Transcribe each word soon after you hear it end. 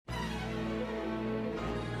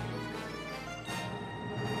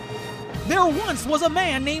There once was a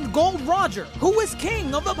man named Gold Roger who was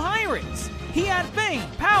king of the pirates. He had fame,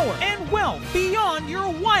 power, and wealth beyond your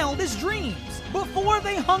wildest dreams. Before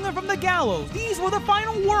they hung him from the gallows, these were the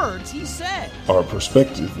final words he said. Our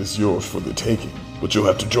perspective is yours for the taking, but you'll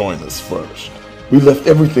have to join us first. We left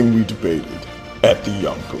everything we debated at the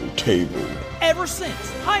Yonko table. Ever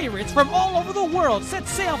since, pirates from all over the world set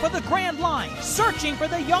sail for the Grand Line, searching for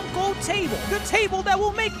the Yonko table, the table that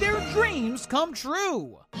will make their dreams come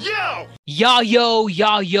true. Yo,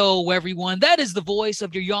 everyone. That is the voice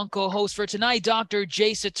of your Yonko host for tonight, Dr.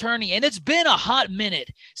 Jace Attorney. And it's been a hot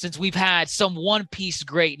minute since we've had some One Piece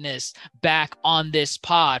greatness back on this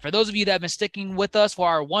pod. For those of you that have been sticking with us for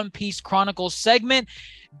our One Piece Chronicles segment,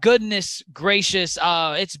 goodness gracious,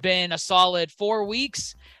 it's been a solid 4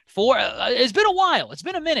 weeks. It's been a while. It's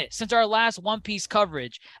been a minute since our last One Piece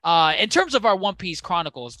coverage. In terms of our One Piece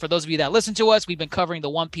Chronicles, for those of you that listen to us, we've been covering the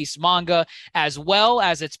One Piece manga as well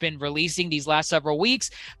as it's been releasing these last several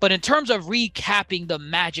weeks. But in terms of recapping the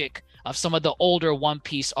magic of some of the older One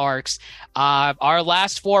Piece arcs, our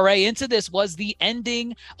last foray into this was the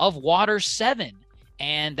ending of Water 7.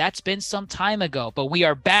 And that's been some time ago. But we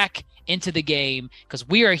are back into the game because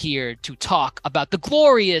we are here to talk about the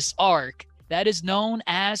glorious arc that is known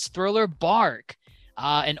as Thriller Bark,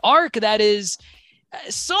 an arc that is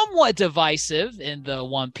somewhat divisive in the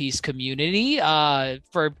One Piece community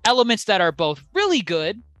for elements that are both really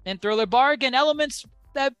good in Thriller Bark and elements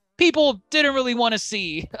that people didn't really want to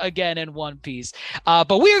see again in One Piece.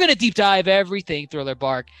 But we are going to deep dive everything Thriller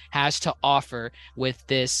Bark has to offer with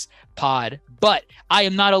this pod. But I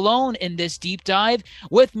am not alone in this deep dive.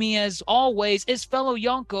 With me, as always, is fellow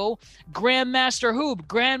Yonko, Grandmaster Hoop.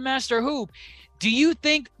 Grandmaster Hoop, do you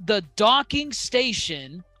think the docking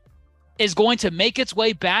station is going to make its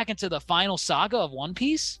way back into the final saga of One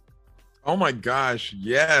Piece? Oh my gosh,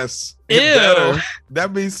 yes. Ew. Better.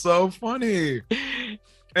 That'd be so funny.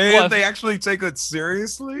 And if they actually take it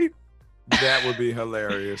seriously, that would be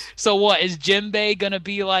hilarious. So what, is Jinbei gonna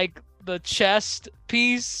be like the chest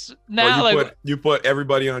piece now? Or you put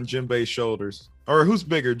everybody on Jinbei's shoulders. Or who's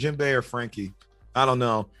bigger, Jinbei or Frankie? I don't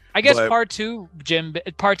know. I guess part two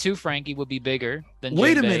Frankie would be bigger than Jinbei.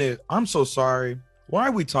 Wait a minute. I'm so sorry. Why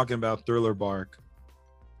are we talking about Thriller Bark?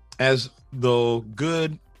 As the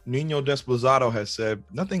good Nino Desposado has said,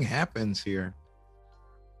 nothing happens here.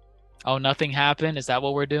 Oh, nothing happened? Is that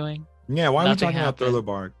what we're doing? Yeah, why are we talking about Thriller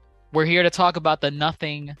Bark? We're here to talk about the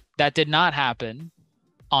nothing that did not happen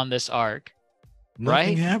on this arc.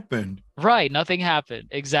 Nothing happened. Right, nothing happened.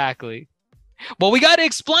 Exactly. Well, we got to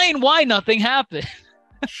explain why nothing happened.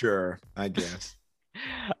 Sure, I guess.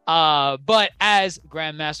 But as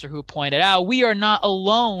Grandmaster Who pointed out, we are not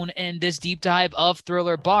alone in this deep dive of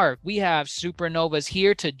Thriller Bark. We have Supernovas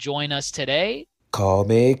here to join us today. Call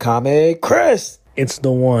me Kame Chris. It's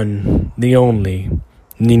the one, the only,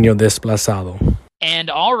 Nino Desplazado. And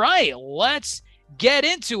all right, let's get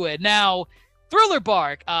into it. Now, Thriller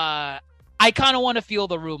Bark, I kind of want to feel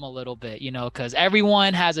the room a little bit, because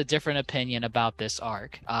everyone has a different opinion about this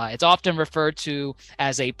arc. It's often referred to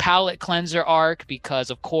as a palate cleanser arc because,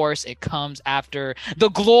 of course, it comes after the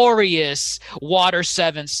glorious Water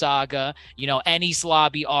 7 saga, Enies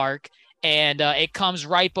Lobby arc. And it comes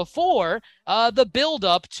right before the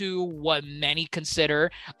build-up to what many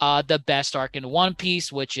consider the best arc in One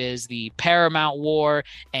Piece, which is the Paramount War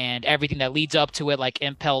and everything that leads up to it, like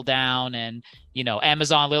Impel Down and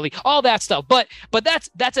Amazon Lily, all that stuff. But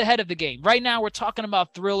that's ahead of the game. Right now, we're talking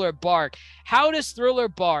about Thriller Bark. How does Thriller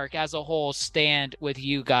Bark as a whole stand with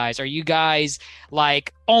you guys? Are you guys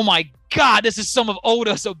like, oh my God, this is some of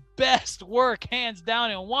Oda's best work, hands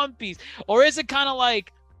down, in One Piece? Or is it kind of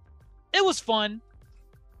like, it was fun,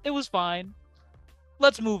 it was fine,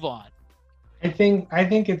 let's move on? I think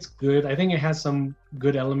it's good. I think it has some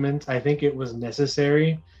good elements. I think it was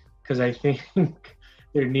necessary because I think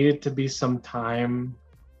there needed to be some time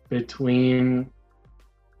between,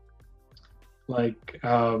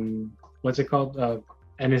 what's it called?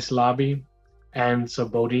 Enies Lobby and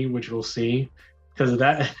Saboti, which we'll see. Because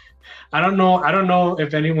that, I don't know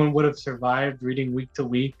if anyone would have survived reading week to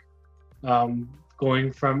week,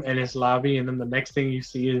 going from Enies Lobby, and then the next thing you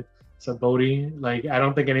see is Saboti. I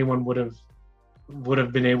don't think anyone would have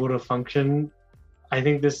been able to function. I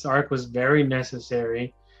think this arc was very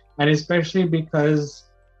necessary, and especially because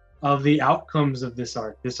of the outcomes of this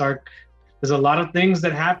arc. This arc, there's a lot of things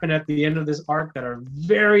that happen at the end of this arc that are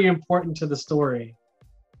very important to the story.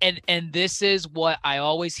 And this is what I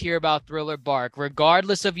always hear about Thriller Bark.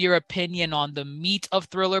 Regardless of your opinion on the meat of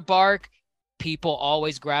Thriller Bark, people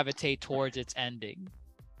always gravitate towards its ending.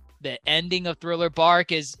 The ending of Thriller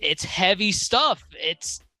Bark it's heavy stuff.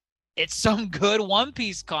 It's it's some good One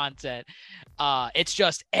Piece content. It's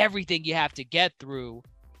just everything you have to get through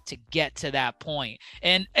to get to that point.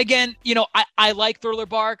 And again, you know, I like Thriller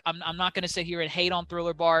Bark. I'm not going to sit here and hate on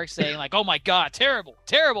Thriller Bark saying like, oh my God,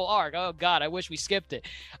 terrible arc. Oh God, I wish we skipped it.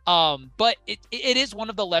 But it is one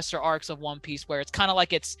of the lesser arcs of One Piece where it's kind of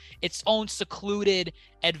like its own secluded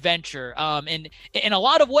adventure. And in a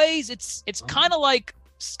lot of ways, it's kind of like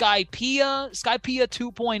Skypiea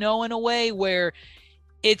 2.0 in a way where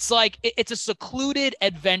it's like it's a secluded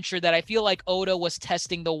adventure that I feel like Oda was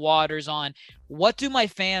testing the waters on. What do my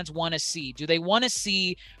fans want to see? Do they want to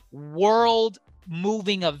see world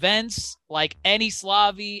moving events like Enies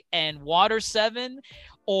Lobby and Water 7,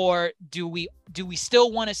 or do we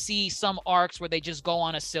still want to see some arcs where they just go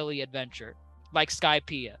on a silly adventure like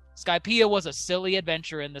Skypiea? Skypiea was a silly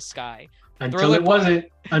adventure in the sky. Until it wasn't.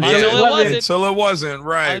 Until it wasn't,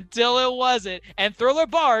 right. Until it wasn't. And Thriller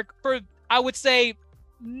Bark, for I would say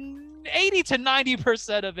 80 to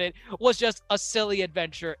 90% of it was just a silly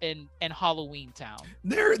adventure in Halloween Town.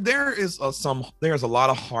 There's a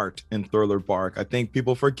lot of heart in Thriller Bark. I think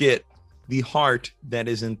people forget the heart that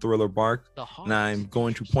is in Thriller Bark. And I'm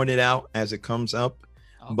going to point it out as it comes up.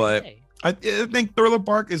 Okay. But I think Thriller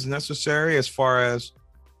Bark is necessary as far as,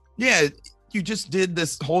 yeah, you just did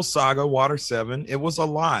this whole saga, Water 7. It was a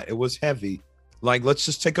lot. It was heavy. Like, let's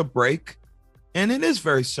just take a break. And it is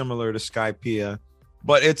very similar to Skypiea.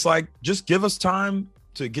 But it's like, just give us time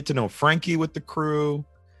to get to know Frankie with the crew.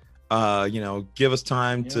 Give us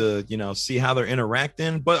time to, see how they're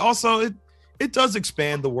interacting. But also, it does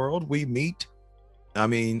expand the world. We meet, I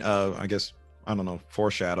guess, I don't know,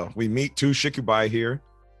 foreshadow. We meet 2 Shikubai here.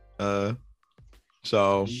 Shikubai.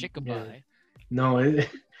 Yeah. No,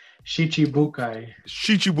 Shichibukai.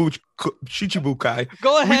 Shichibukai.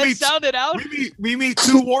 Go ahead, sound it out. We meet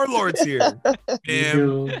 2 warlords here.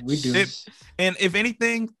 We do. And if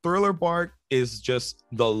anything, Thriller Bark is just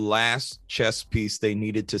the last chess piece they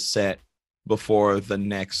needed to set before the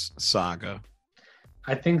next saga.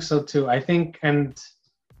 I think so too. I think, and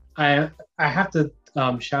I have to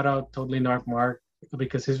shout out Totally Narc Mark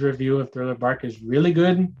because his review of Thriller Bark is really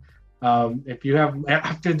good. If you have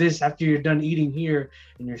after you're done eating here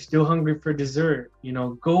and you're still hungry for dessert,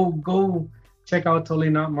 go check out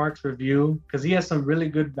Totally Not Mark's review because he has some really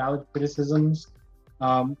good valid criticisms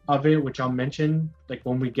of it, which I'll mention like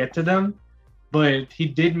when we get to them. But he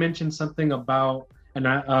did mention something about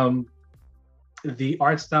the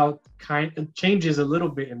art style kind of changes a little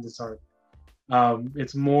bit in this art.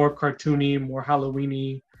 It's more cartoony, more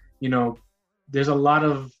Halloweeny. There's a lot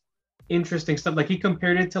of interesting stuff. Like he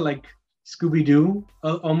compared it to like Scooby-Doo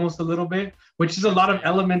almost a little bit, which is a lot of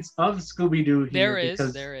elements of Scooby-Doo here.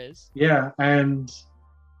 There is. Yeah, and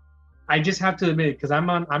I just have to admit, because I'm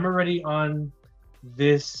already on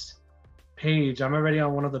this page. I'm already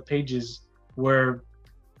on one of the pages where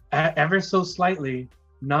ever so slightly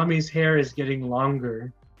Nami's hair is getting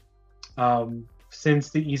longer since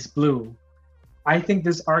the East Blue. I think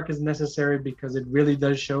this arc is necessary because it really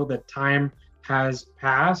does show that time has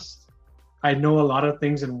passed. I know a lot of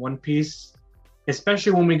things in One Piece,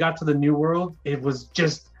 especially when we got to the New World, it was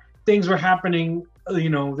just things were happening.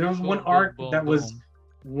 There was one arc that was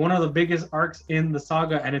one of the biggest arcs in the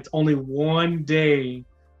saga, and it's only one day.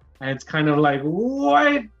 And it's kind of like,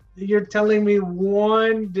 what? You're telling me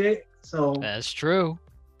one day? So that's true.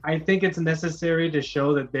 I think it's necessary to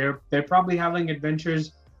show that they're probably having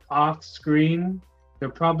adventures off screen. They're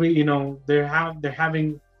probably, they're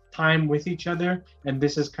having time with each other, and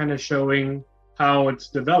this is kind of showing how it's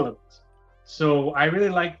developed. So I really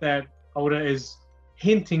like that Oda is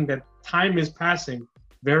hinting that time is passing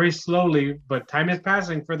very slowly, but time is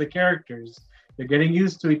passing for the characters. They're getting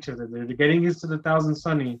used to each other. They're getting used to the Thousand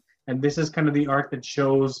Sunny, and this is kind of the arc that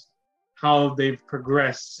shows how they've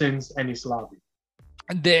progressed since Enies Lobby.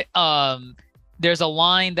 There's a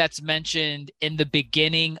line that's mentioned in the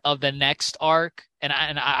beginning of the next arc, and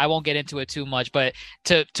I won't get into it too much, but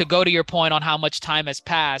to go to your point on how much time has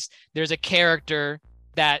passed, there's a character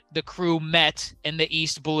that the crew met in the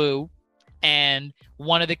East Blue, and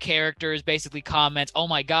one of the characters basically comments, oh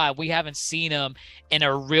my God, we haven't seen him in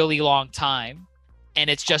a really long time. And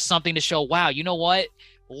it's just something to show, wow, you know what?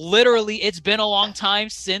 Literally, it's been a long time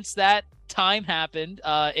since that time happened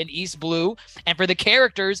in East Blue, and for the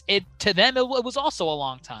characters, to them it was also a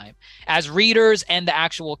long time as readers and the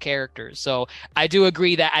actual characters. So I do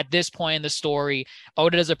agree that at this point in the story,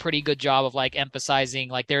 Oda does a pretty good job of like emphasizing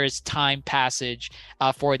like there is time passage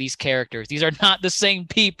for these characters. These are not the same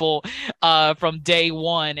people from day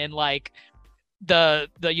one in like the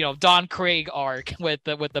Don Craig arc with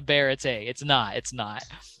the Barate. It's not.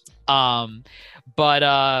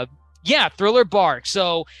 But Yeah, Thriller Bark.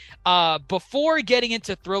 So before getting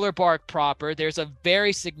into Thriller Bark proper, there's a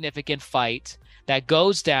very significant fight that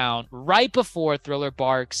goes down right before Thriller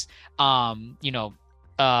Bark's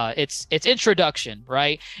its introduction,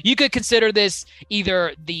 right? You could consider this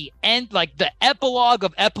either the end, like the epilogue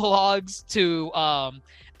of epilogues to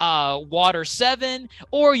Water 7,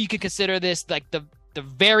 or you could consider this like the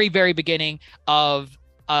very, very beginning of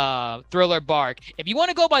Thriller Bark. If you want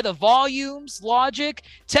to go by the volumes logic,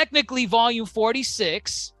 technically volume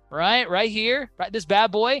 46, right here, right, this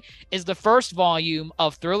bad boy is the first volume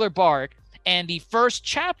of Thriller Bark, and the first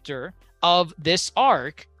chapter of this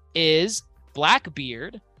arc is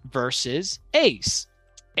Blackbeard versus Ace.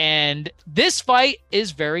 And this fight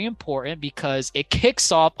is very important because it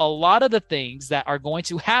kicks off a lot of the things that are going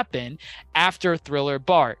to happen after Thriller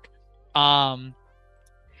Bark.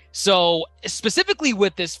 So specifically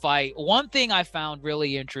with this fight, one thing I found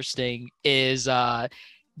really interesting is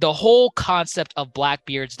the whole concept of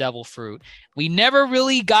Blackbeard's devil fruit. We never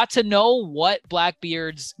really got to know what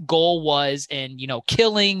Blackbeard's goal was in,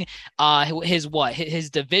 killing his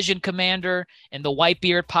division commander and the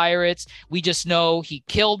Whitebeard pirates. We just know he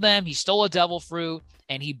killed them, he stole a devil fruit,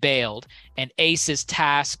 and he bailed. And Ace is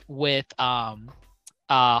tasked with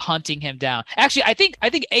hunting him down. Actually, I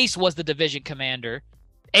think Ace was the division commander.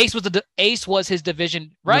 Ace was his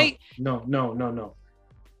division, right? No.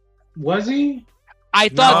 Was he? I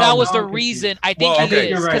thought that was the reason. I think he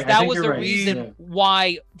is, because that was the reason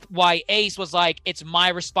why Ace was like, it's my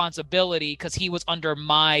responsibility because he was under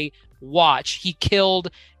my watch.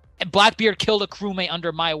 Blackbeard killed a crewmate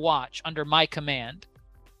under my watch, under my command.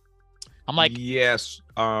 I'm like, yes,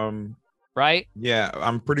 right? Yeah,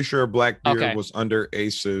 I'm pretty sure Blackbeard was under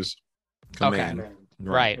Ace's command. Okay.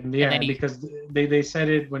 Right. And because they said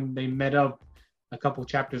it when they met up a couple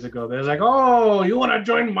chapters ago. They're like, "Oh, you want to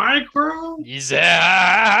join my crew?"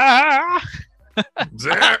 Yeah.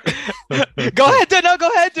 Go ahead, no, go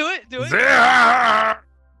ahead, do it.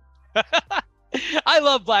 I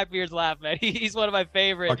love Blackbeard's laugh, man. He's one of my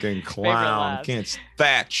favorite. Fucking clown. Can't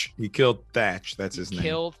Thatch. He killed Thatch. That's his name.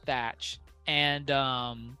 Killed Thatch. And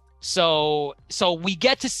so we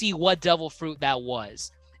get to see what devil fruit that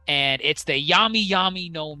was. And it's the Yami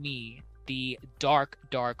Yami no Mi, the dark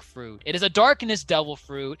fruit. It is a darkness devil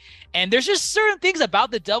fruit. And there's just certain things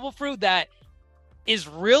about the devil fruit that is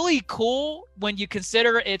really cool when you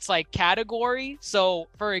consider its like category. So,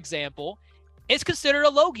 for example, it's considered a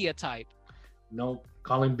Logia type. Nope,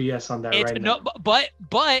 calling BS on that right now.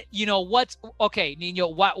 But you know what's okay, Nino?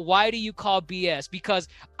 Why do you call BS? Because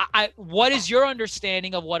what is your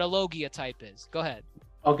understanding of what a Logia type is? Go ahead.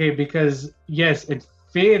 Okay, because yes, it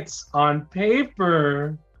fits on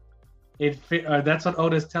paper. That's what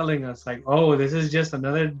Oda's telling us. Like, oh, this is just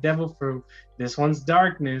another devil fruit. This one's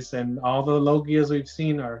darkness, and all the Logias we've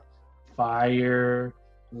seen are fire,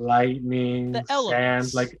 lightning,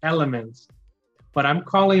 sand, like elements. But I'm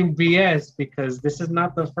calling BS because this is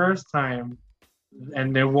not the first time,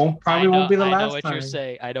 and there won't be the last time. I know what you're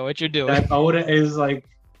saying. I know what you're doing. That Oda is like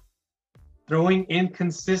throwing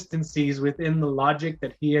inconsistencies within the logic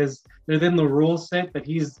that he has, within the rule set that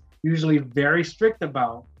he's usually very strict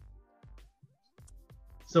about.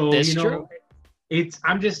 So, true.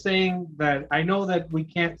 I'm just saying that I know that we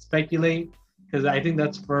can't speculate because I think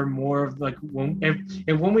that's for more of like when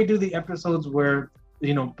we do the episodes where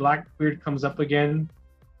Blackbeard comes up again,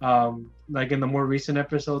 like in the more recent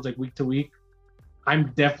episodes, like week to week,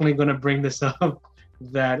 I'm definitely gonna bring this up.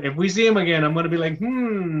 That if we see him again, I'm gonna be like,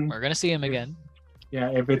 we're gonna see him again. Yeah,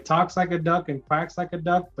 if it talks like a duck and quacks like a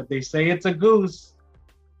duck, but they say it's a goose,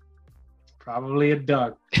 it's probably a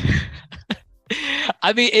duck.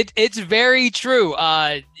 I mean, it's very true.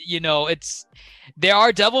 There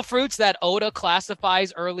are devil fruits that Oda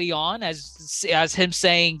classifies early on as him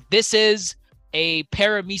saying this is a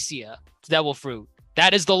paramecia devil fruit.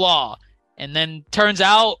 That is the law. And then turns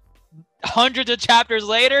out hundreds of chapters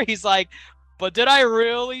later, he's like, but did I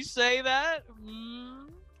really say that?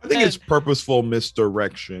 I think it's purposeful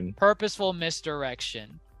misdirection. Purposeful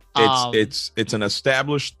misdirection. It's an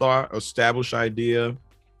established thought, established idea,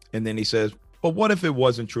 and then he says, but what if it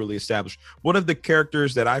wasn't truly established? What if the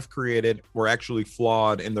characters that I've created were actually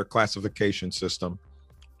flawed in their classification system?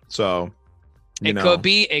 So it could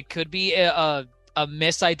be a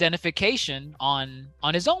misidentification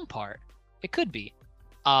on his own part. It could be.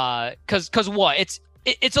 Cause what?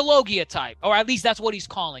 It's a Logia type, or at least that's what he's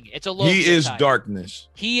calling it. It's a Logia type. He is darkness.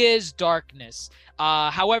 He is darkness.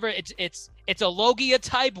 However, it's a Logia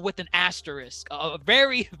type with an asterisk, a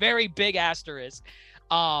very, very big asterisk.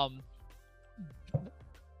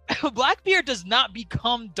 Blackbeard does not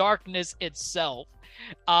become darkness itself.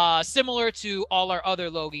 Similar to all our other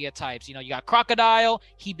Logia types. You got Crocodile,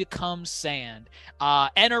 he becomes sand.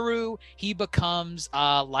 Eneru, he becomes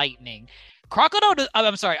lightning. Blackbeard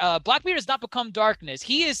does not become darkness.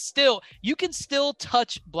 He is still, you can still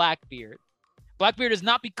touch Blackbeard. Blackbeard does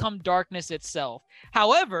not become darkness itself.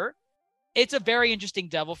 However, it's a very interesting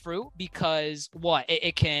devil fruit because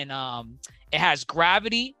it has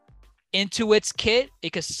gravity into its kit.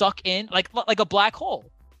 It can suck in like a black hole.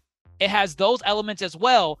 It has those elements as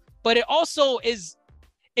well, but it also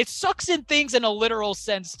it sucks in things in a literal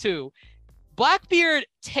sense too. Blackbeard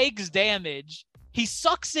takes damage. He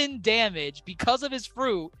sucks in damage because of his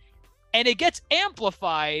fruit, and it gets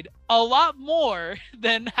amplified a lot more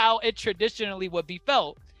than how it traditionally would be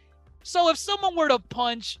felt. So if someone were to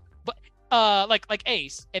punch, like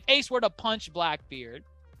Ace, if Ace were to punch Blackbeard,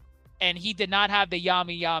 and he did not have the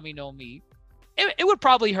Yami Yami no Mi, it would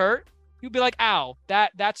probably hurt. You'd be like, ow,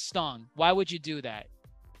 that stung. Why would you do that?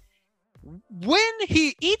 When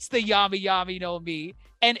he eats the Yami Yami no Mi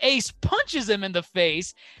and Ace punches him in the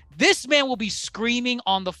face, this man will be screaming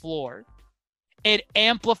on the floor. It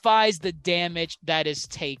amplifies the damage that is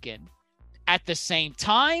taken. At the same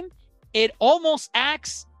time, it almost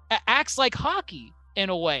acts like hockey in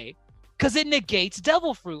a way, because it negates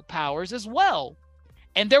devil fruit powers as well.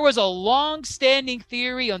 And there was a long-standing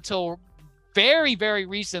theory until very, very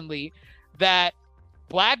recently that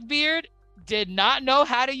Blackbeard did not know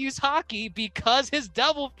how to use hockey because his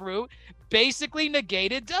devil fruit basically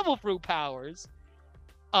negated devil fruit powers.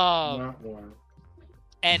 And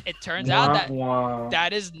it turns out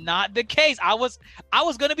that is not the case. I was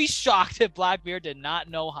gonna be shocked if Blackbeard did not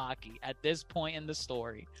know hockey at this point in the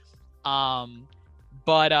story.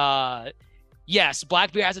 Yes,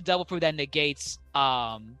 Blackbeard has a devil fruit that negates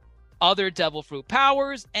other devil fruit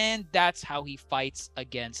powers, and that's how he fights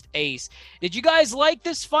against Ace. Did you guys like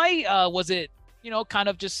this fight? Was it, kind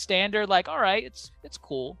of just standard, like, all right, it's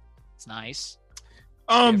cool, it's nice,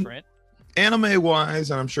 different? Anime wise,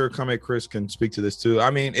 and I'm sure Kame Chris can speak to this too. I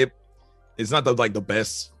mean, it's not the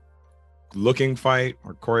best looking fight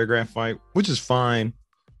or choreographed fight, which is fine,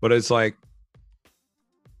 but it's like,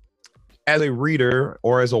 as a reader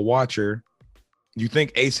or as a watcher, you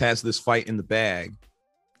think Ace has this fight in the bag,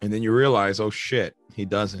 and then you realize, oh shit, he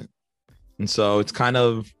doesn't. And so it's kind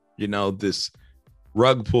of, this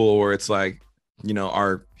rug pull where it's like,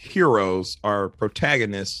 our heroes, our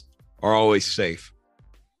protagonists are always safe.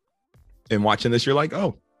 And watching this, you're like,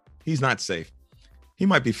 oh, he's not safe. He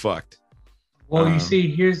might be fucked. Well, you see,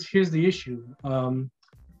 here's the issue.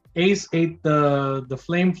 Ace ate the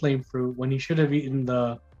flame fruit when he should have eaten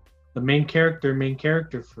the main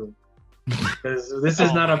character fruit. Because this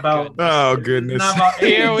is not about. Oh goodness! Not about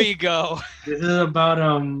Here we go. This is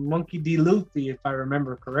about Monkey D. Luffy, if I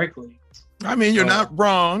remember correctly. I mean, you're not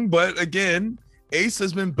wrong, but again, Ace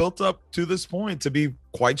has been built up to this point to be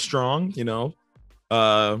quite strong.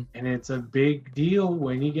 And it's a big deal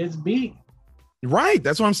when he gets beat. Right,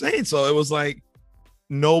 that's what I'm saying. So it was like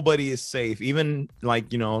nobody is safe. Even I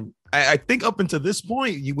think up until this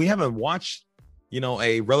point, we haven't watched.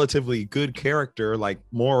 A relatively good character, like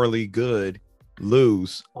morally good,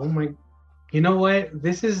 lose. Oh my! You know what?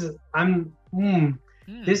 This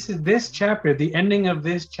chapter. The ending of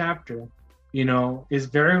this chapter, is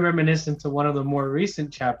very reminiscent to one of the more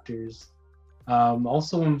recent chapters.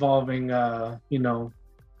 Also involving,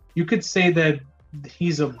 you could say that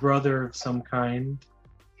he's a brother of some kind,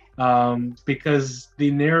 because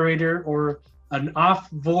the narrator or an off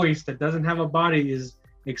voice that doesn't have a body is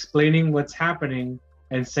explaining what's happening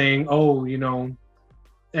and saying, oh, in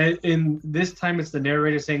this time it's the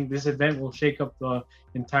narrator saying this event will shake up the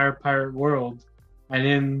entire pirate world. And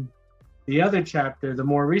in the other chapter, the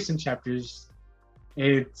more recent chapters,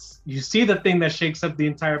 it's you see the thing that shakes up the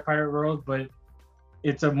entire pirate world, but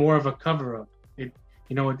it's more of a cover-up. It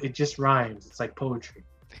just rhymes. It's like poetry.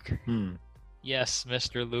 Yes,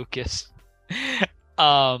 Mr. Lucas.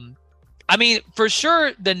 I mean, for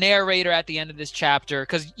sure, the narrator at the end of this chapter,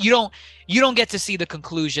 because you don't get to see the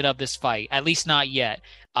conclusion of this fight, at least not yet.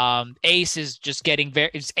 Ace is just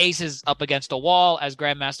Ace is up against a wall, as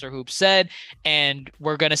Grandmaster Hoop said, and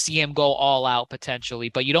we're gonna see him go all out potentially.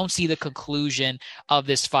 But you don't see the conclusion of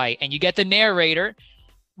this fight, and you get the narrator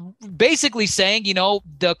basically saying,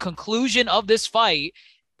 the conclusion of this fight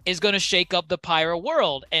is gonna shake up the pirate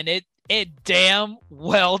world, and it damn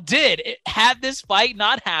well did. Had this fight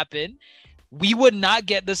not happened, we would not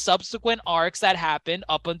get the subsequent arcs that happened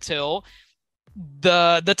up until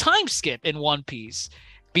the time skip in One Piece.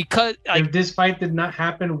 Because if this fight did not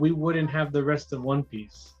happen, we wouldn't have the rest of One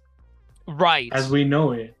Piece. Right. As we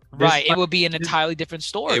know it. It would be an entirely different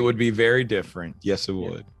story. It would be very different. Yes, it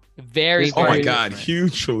would. Very, Oh very my God, different.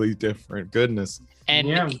 hugely different. Goodness. And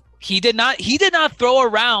Yeah. he did not throw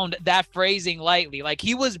around that phrasing lightly. Like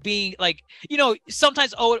he was being like,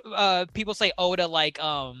 sometimes people say Oda like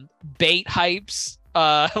bait hypes.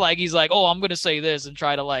 Like he's like, oh, I'm gonna say this and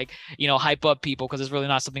try to like, hype up people because it's really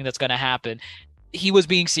not something that's gonna happen. He was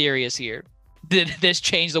being serious here. Did this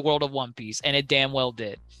change the world of One Piece? And it damn well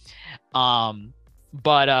did.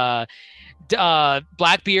 But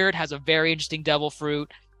Blackbeard has a very interesting devil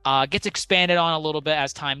fruit. Gets expanded on a little bit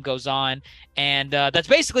as time goes on, and that's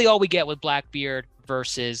basically all we get with Blackbeard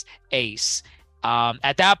versus Ace.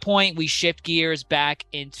 At that point, we shift gears back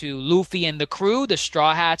into Luffy and the crew, the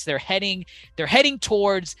Straw Hats. They're heading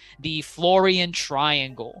towards the Florian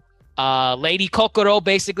Triangle. Lady Kokoro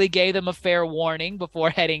basically gave them a fair warning before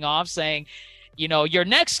heading off, saying, your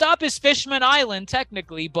next stop is Fishman Island,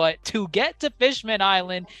 technically, but to get to Fishman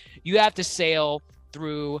Island, you have to sail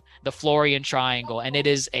through the Florian Triangle, and it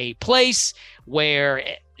is a place where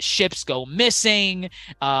ships go missing,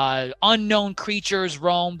 unknown creatures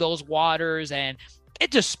roam those waters, and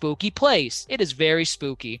it's a spooky place. It is very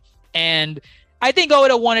spooky, and I think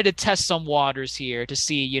Oda wanted to test some waters here to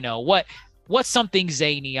see, what's something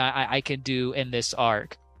zany I can do in this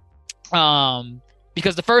arc.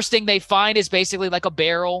 Because the first thing they find is basically like a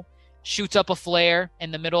barrel shoots up a flare in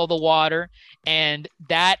the middle of the water, and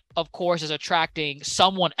that of course is attracting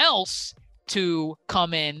someone else to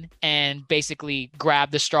come in and basically grab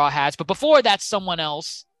the Straw Hats. But before that someone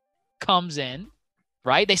else comes in,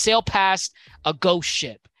 right, they sail past a ghost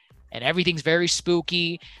ship and everything's very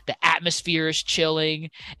spooky. The atmosphere is chilling,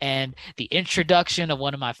 and the introduction of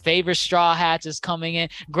one of my favorite Straw Hats is coming in.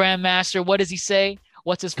 Grandmaster, what does he say?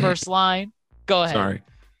 What's his first line? Go ahead. Sorry.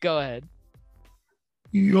 Go ahead.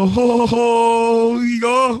 Yo,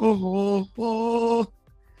 yo,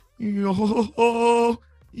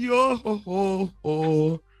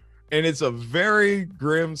 yo. And it's a very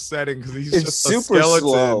grim setting because he's It's just super a skeleton.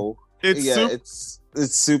 slow. It's Yeah, super,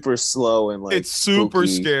 it's super slow and like it's super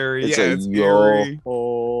spooky. scary. It's Yeah, like, it's scary.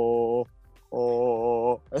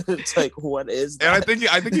 It's like, what is And that?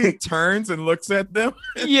 I think he turns and looks at them.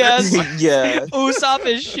 Yes. Yeah. Usopp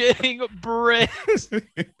is shitting bricks.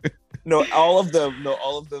 No, all of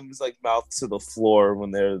them is like mouth to the floor when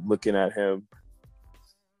they're looking at him.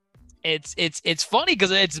 It's funny because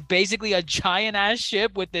it's basically a giant ass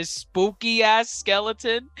ship with this spooky ass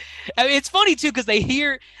skeleton. I mean, it's funny too because they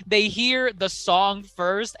hear the song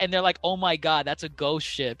first and they're like, oh my god, that's a ghost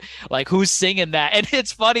ship. Like, who's singing that? And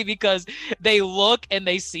it's funny because they look and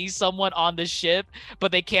they see someone on the ship,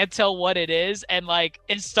 but they can't tell what it is, and like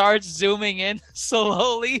it starts zooming in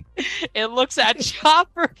slowly. It looks at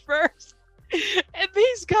Chopper first. And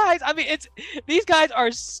these guys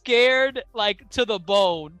are scared like to the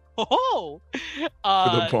bone. Oh, To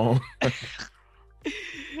the bone.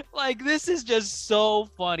 like this is just so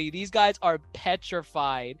funny. These guys are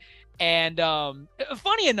petrified, and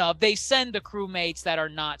funny enough, they send the crewmates that are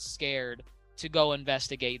not scared to go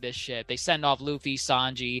investigate this ship. They send off Luffy,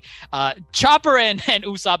 Sanji, Chopper, and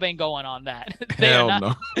Usopp ain't going on that. Hell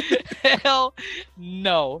no. Hell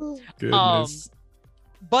no. Goodness.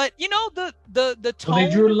 But the tone. Well, they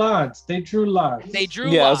drew lots. They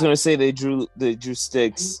drew Yeah, I was gonna say they drew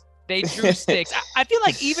sticks. They drew sticks. I feel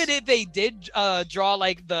like even if they did draw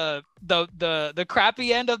like the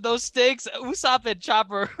crappy end of those sticks, Usopp and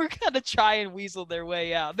Chopper were gonna try and weasel their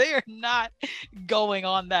way out. They are not going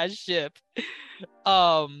on that ship.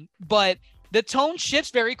 But the tone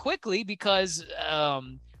shifts very quickly because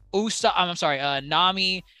Nami,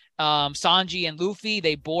 Sanji, and Luffy,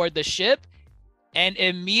 they board the ship. And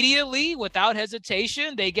immediately, without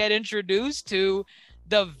hesitation, they get introduced to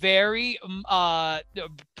the very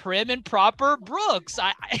prim and proper Brooks.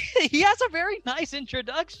 He has a very nice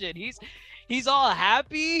introduction. He's all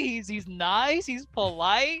happy. He's nice. He's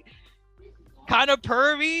polite. Kind of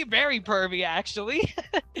pervy. Very pervy, actually.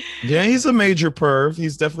 Yeah, he's a major perv.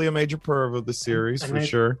 He's definitely a major perv of the series, for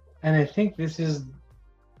sure. And I think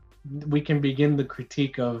we can begin the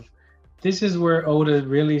critique of. This is where Oda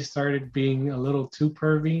really started being a little too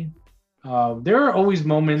pervy. There are always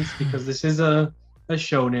moments because this is a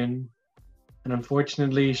shonen, and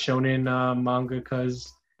unfortunately, shonen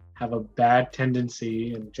mangakas have a bad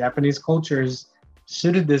tendency, and Japanese cultures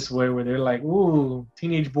suited this way, where they're like, "Ooh,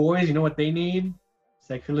 teenage boys, you know what they need?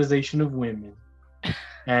 Sexualization of women,"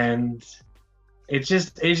 and it's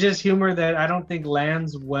just humor that I don't think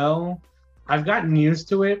lands well. I've gotten used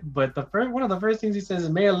to it, but one of the first things he says is,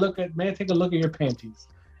 "May I take a look at your panties?"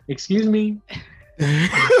 Excuse me.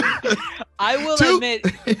 I will admit,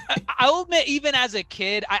 even as a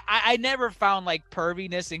kid, I never found like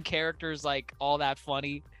perviness in characters like all that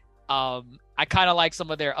funny. I kind of like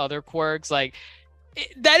some of their other quirks. Like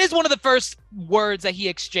that is one of the first words that he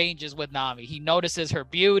exchanges with Nami. He notices her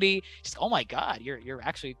beauty. He's like, oh my God, you're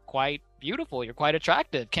actually quite beautiful. You're quite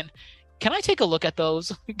attractive. Can I take a look at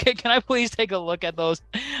those? Can I please take a look at those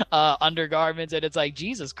undergarments? And it's like,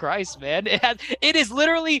 Jesus Christ, man. It is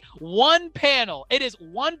literally one panel. It is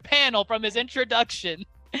one panel from his introduction.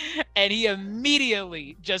 And he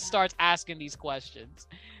immediately just starts asking these questions.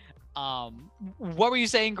 What were you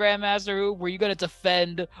saying, Grandmaster? Were you going to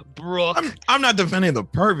defend Brooke? I'm not defending the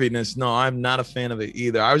perviness. No, I'm not a fan of it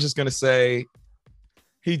either. I was just going to say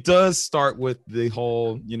he does start with the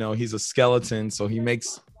whole, he's a skeleton. So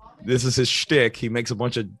this is his shtick. He makes a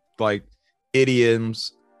bunch of like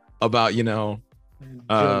idioms about, yeah.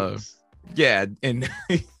 And,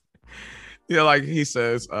 like he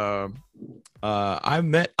says, I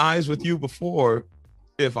met eyes with you before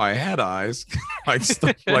if I had eyes, like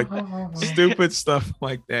stuff like stupid stuff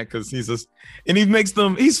like that. Cause he's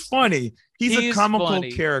funny. He's a comical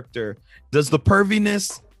character. Does the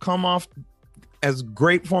perviness come off as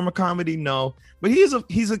great form of comedy? No, but he's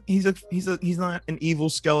not an evil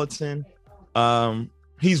skeleton.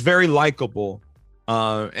 He's very likable.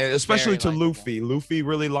 And especially to Luffy. Luffy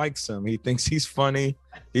really likes him. He thinks he's funny.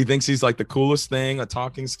 He thinks he's like the coolest thing, a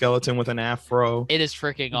talking skeleton with an afro. It is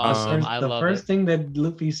freaking awesome. I love it. The first thing that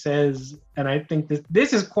Luffy says, and I think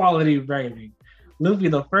this is quality writing. Luffy,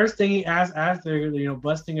 the first thing he asks after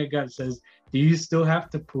busting a gut says, "Do you still have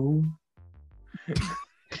to poo?"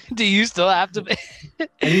 Do you still have to?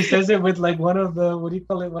 And he says it with like one of the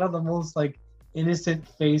one of the most like innocent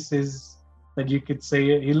faces that you could say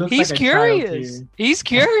it. He looks. He's like curious. He's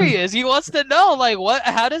curious. He wants to know, like, what?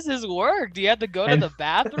 How does this work? Do you have to go to the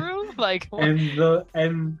bathroom? Like, what?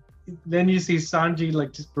 And then you see Sanji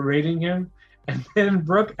like just berating him, and then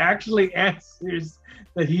Brooke actually answers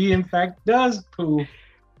that he in fact does poo.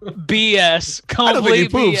 BS. Complete I don't think he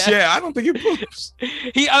poops. BS. Yeah, I don't think he poops.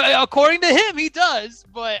 He, according to him, he does.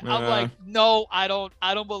 But I'm like, no, I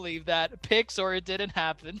don't believe that. Pics or it didn't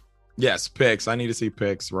happen. Yes, pics. I need to see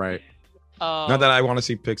pics. Right. Not that I want to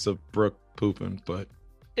see pics of Brooke pooping, but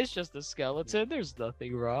it's just a skeleton. There's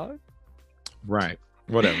nothing wrong. Right.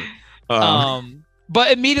 Whatever.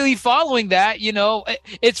 But immediately following that,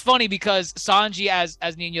 it's funny because Sanji,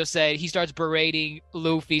 as Nino said, he starts berating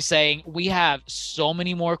Luffy, saying, "We have so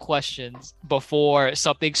many more questions before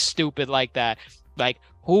something stupid like that. Like,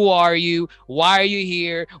 who are you? Why are you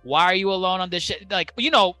here? Why are you alone on this shit?" Like,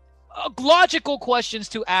 logical questions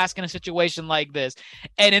to ask in a situation like this.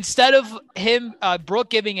 And instead of him, Brooke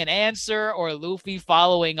giving an answer or Luffy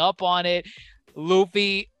following up on it,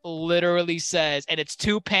 Luffy literally says, and it's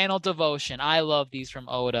 2-panel devotion. I love these from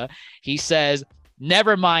Oda. He says,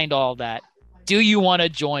 "Never mind all that. Do you want to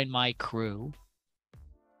join my crew?"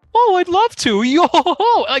 Oh, I'd love to. Yo,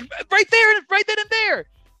 like right there, right then and there.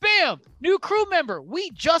 Bam, new crew member.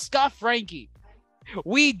 We just got Frankie.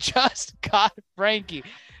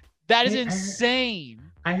 That is insane.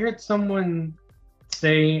 I heard someone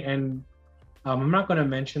say, and I'm not going to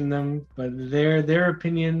mention them, but their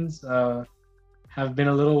opinions have been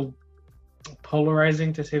a little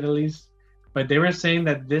polarizing, to say the least. But they were saying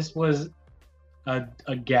that this was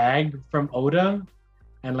a gag from Oda,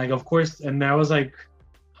 and like, of course, and I was like,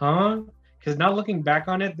 huh? Because now looking back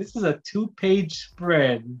on it, this is a 2-page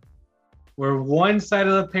spread where one side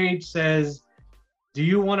of the page says, "Do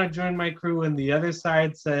you want to join my crew?" and the other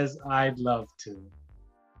side says, "I'd love to."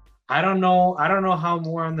 I don't know how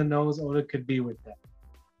more on the nose Oda could be with that.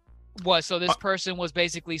 What? So this person was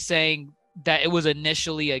basically saying that it was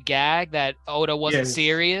initially a gag, that Oda wasn't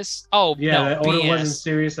serious? Oh, yeah, no, that Oda BS. wasn't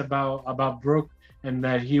serious about Brooke, and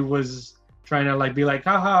that he was trying to like be like,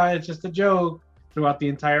 haha, it's just a joke throughout the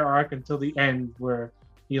entire arc until the end where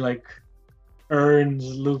he like earns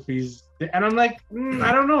Luffy's. And I'm like,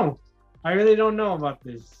 I don't know. I really don't know about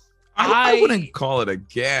this. I wouldn't call it a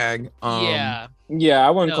gag. Yeah, I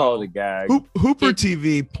wouldn't call it a gag. Hooper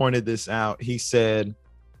TV pointed this out. He said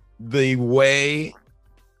the way,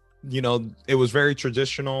 it was very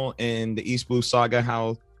traditional in the East Blue Saga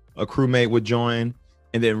how a crewmate would join,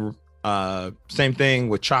 and then same thing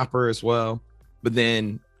with Chopper as well. But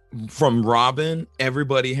then from Robin,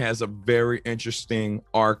 everybody has a very interesting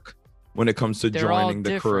arc when it comes to joining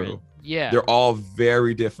the crew. Yeah, they're all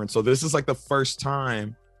very different. So this is like the first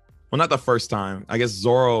time. Well, not the first time. I guess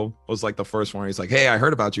Zoro was like the first one. He's like, "Hey, I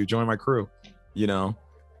heard about you. Join my crew."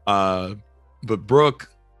 But Brooke,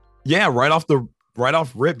 yeah, right off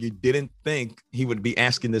rip, you didn't think he would be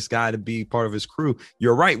asking this guy to be part of his crew.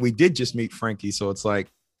 You're right. We did just meet Frankie, so it's like,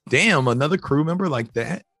 damn, another crew member like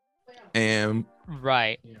that. And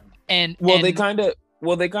right. They kind of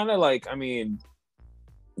like, I mean,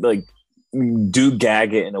 like do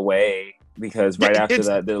gag it in a way, because right after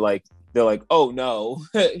that they're like, oh no.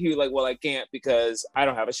 He like, well, I can't because I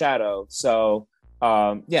don't have a shadow, so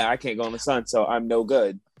yeah, I can't go in the sun, so I'm no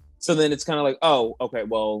good. So then it's kind of like, oh, okay,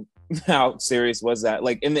 well, how serious was that?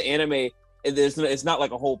 Like in the anime, it's not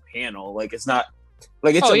like a whole panel, like it's not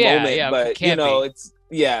like it's a moment, but you know, it's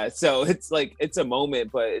so it's like it's a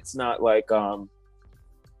moment, but it's not like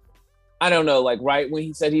I don't know, like right when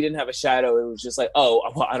he said he didn't have a shadow, it was just like, oh,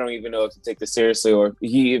 well, I don't even know if to take this seriously, or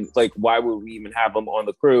he like, why would we even have him on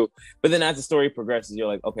the crew? But then as the story progresses, you're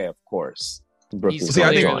like, okay, of course. See,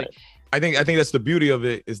 I think that's the beauty of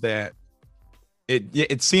it, is that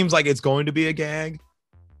it seems like it's going to be a gag,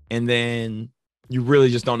 and then you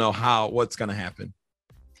really just don't know what's going to happen.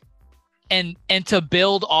 And to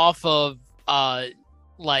build off of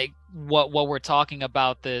like what we're talking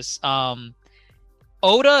about this,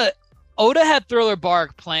 Oda had Thriller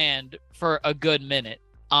Bark planned for a good minute.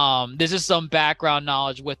 This is some background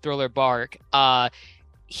knowledge with Thriller Bark.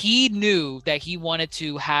 He knew that he wanted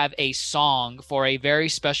to have a song for a very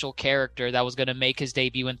special character that was going to make his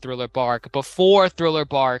debut in Thriller Bark before Thriller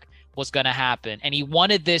Bark was going to happen. And he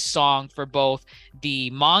wanted this song for both the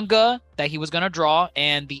manga that he was going to draw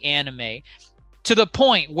and the anime, to the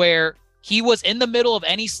point where he was in the middle of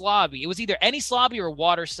Enies Lobby. It was either Enies Lobby or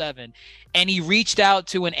Water 7. And he reached out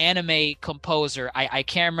to an anime composer. I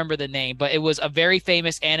can't remember the name, but it was a very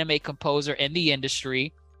famous anime composer in the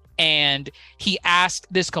industry. And he asked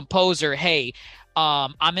this composer, hey,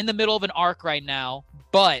 I'm in the middle of an arc right now,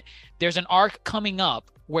 but there's an arc coming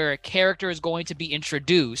up where a character is going to be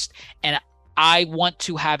introduced, and I want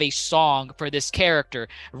to have a song for this character,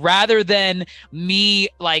 rather than me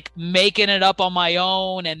like making it up on my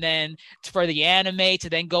own and then for the anime to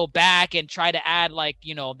then go back and try to add like,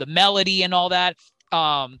 you know, the melody and all that.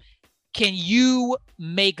 Can you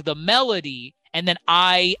make the melody and then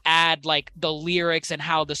I add like the lyrics and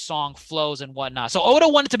how the song flows and whatnot? So Oda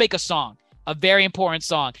wanted to make a song, a very important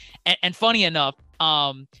song. And funny enough,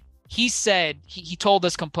 he said, he told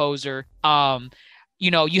this composer, you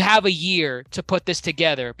know, you have a year to put this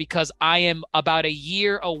together because I am about a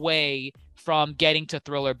year away from getting to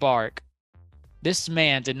Thriller Bark. This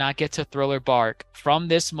man did not get to Thriller Bark from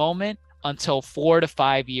this moment until 4 to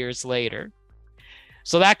 5 years later.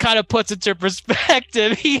 So that kind of puts into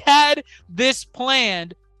perspective. He had this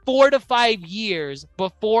planned 4 to 5 years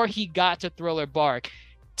before he got to Thriller Bark.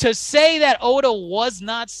 To say that Oda was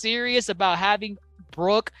not serious about having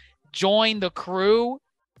Brook join the crew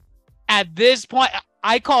at this point,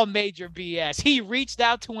 I call major BS. He reached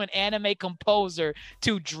out to an anime composer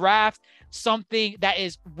to draft something that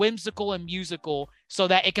is whimsical and musical so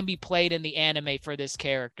that it can be played in the anime for this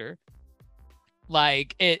character.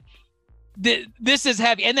 Like this is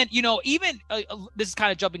heavy. And then, you know, even this is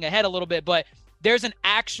kind of jumping ahead a little bit, but there's an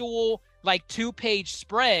actual like 2-page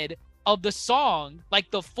spread of the song, like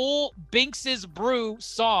the full Binks's Brew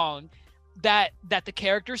song that the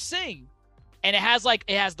characters sing. And it has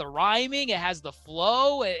the rhyming, it has the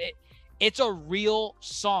flow. It's a real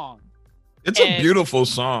song. It's a beautiful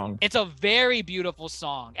song. It's a very beautiful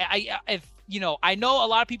song. I know a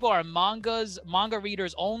lot of people are manga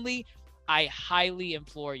readers only. I highly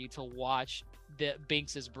implore you to watch the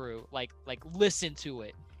Binks's Brew. Like listen to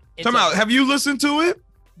it. Come out. Have you listened to it?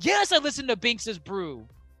 Yes, I listened to Binks's Brew.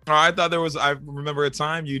 Oh, I remember a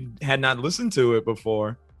time you had not listened to it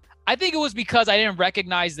before. I think it was because I didn't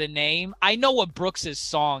recognize the name. I know what Brooks's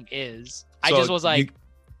song is. I just was like...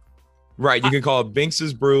 You can call it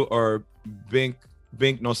Binks's Brew or Bink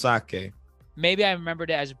no Sake. Maybe I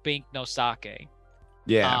remembered it as Bink no Sake.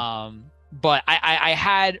 Yeah. But I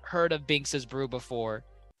had heard of Binks's Brew before.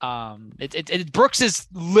 It's Brooks's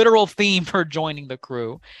literal theme for joining the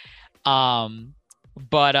crew.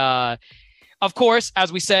 But of course,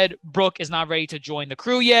 as we said, Brook is not ready to join the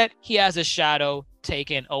crew yet. He has his shadow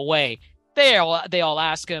taken away. They all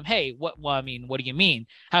ask him, hey, what do you mean?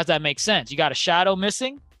 How does that make sense? You got a shadow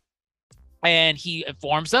missing? And he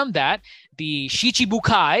informs them that the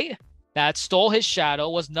Shichibukai that stole his shadow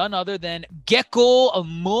was none other than Gecko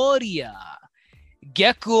Moria.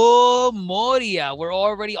 Gecko Moria. We're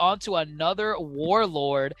already on to another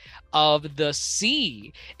warlord of the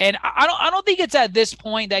sea. And I don't think it's at this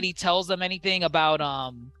point that he tells them anything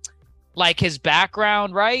about like his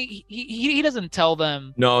background, right? He doesn't tell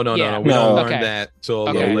them. No. We don't learn that till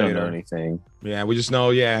a little later. We don't know anything. Yeah, we just know.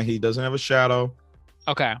 Yeah, he doesn't have a shadow.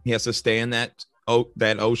 Okay. He has to stay in that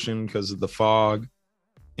ocean because of the fog,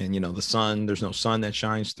 and the sun. There's no sun that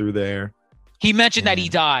shines through there. He mentioned that he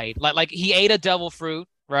died. Like he ate a devil fruit,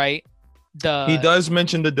 right? He does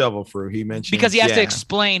mention the devil fruit. He mentioned because he has to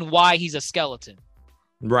explain why he's a skeleton.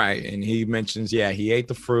 Right, and he mentions, he ate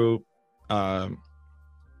the fruit. What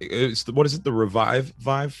is it? The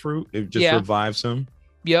revive fruit. It just revives him.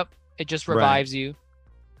 Yep, it just revives you.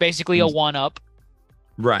 Basically, a 1-up.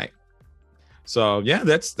 Right. So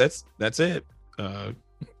that's it.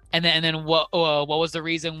 And then what was the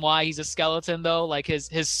reason why he's a skeleton though? Like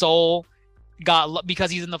his soul got,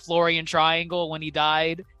 because he's in the Florian Triangle when he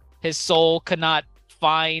died, his soul could not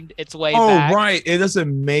find its way back. Oh, right. It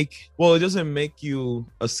doesn't make you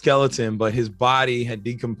a skeleton, but his body had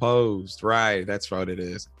decomposed. Right. That's what it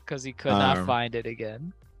is. Because he could not find it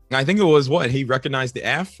again. I think it was he recognized the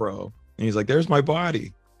afro and he's like, there's my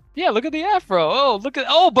body. Yeah, look at the afro.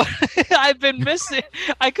 But I've been missing.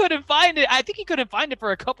 I couldn't find it. I think he couldn't find it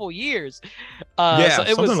for a couple years. So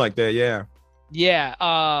something like that. Yeah. Yeah.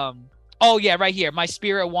 Right here. My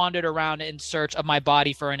spirit wandered around in search of my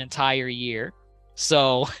body for an entire year.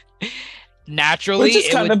 So naturally,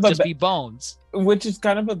 it would just be bones. Which is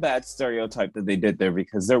kind of a bad stereotype that they did there,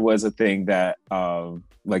 because there was a thing that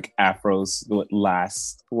like afros would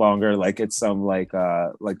last longer. Like it's some like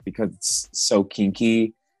because it's so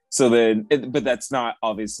kinky. So then, but that's not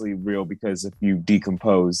obviously real, because if you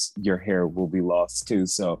decompose, your hair will be lost too.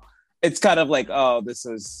 So it's kind of like, this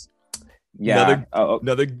is another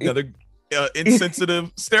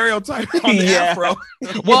insensitive stereotype on the afro.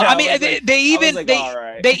 Well, I mean, they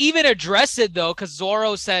even address it though, because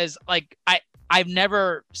Zoro says like, I've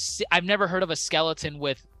never heard of a skeleton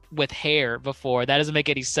with hair before. That doesn't make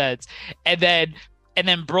any sense. And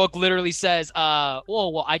then Brooke literally says,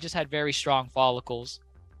 well, I just had very strong follicles.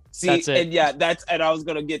 See, that's it. And I was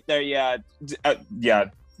gonna get there.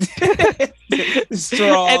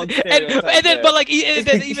 Strong. And then, but like,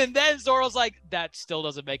 even then, Zoro's like, that still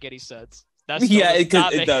doesn't make any sense. It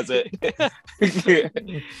doesn't.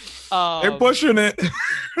 They're pushing it.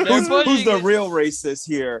 Who's the real racist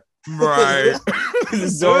here? Right.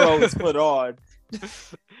 Zoro was put on.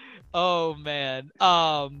 Oh man.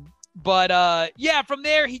 But from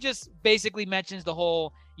there he just basically mentions the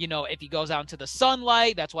whole, if he goes out into the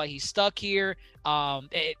sunlight, that's why he's stuck here.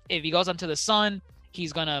 If he goes onto the sun,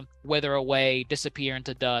 he's gonna wither away, disappear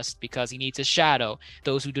into dust, because he needs his shadow.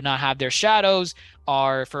 Those who do not have their shadows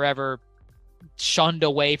are forever shunned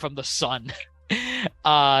away from the sun.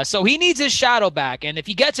 So he needs his shadow back, and if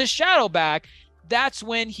he gets his shadow back, that's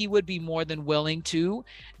when he would be more than willing to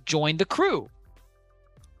join the crew.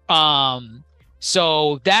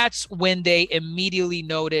 So that's when they immediately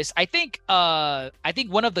notice. I think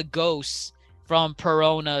one of the ghosts from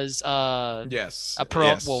Perona's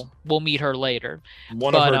we'll meet her later.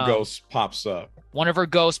 One of her ghosts pops up. One of her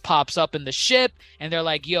ghosts pops up in the ship, and they're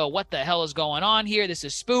like, yo, what the hell is going on here? This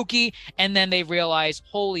is spooky. And then they realize,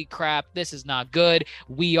 holy crap, this is not good.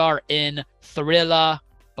 We are in Thriller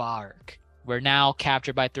Bark. We're now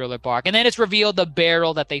captured by Thriller Bark. And then it's revealed the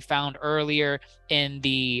barrel that they found earlier in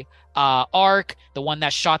the arc, the one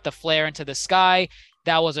that shot the flare into the sky,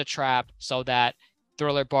 that was a trap so that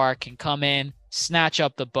Thriller Bark can come in, snatch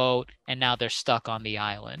up the boat, and now they're stuck on the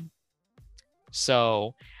island.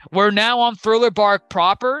 So we're now on Thriller Bark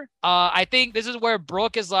proper. I think this is where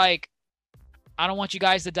Brooke is like, I don't want you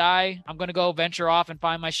guys to die. I'm going to go venture off and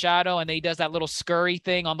find my shadow. And then he does that little scurry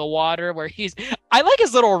thing on the water where I like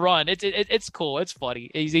his little run. It's cool. It's funny.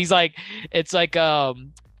 He's like, it's like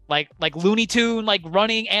Looney Tune, like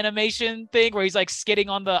running animation thing where he's like skidding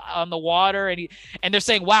on the water, and they're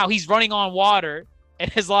saying, wow, he's running on water. And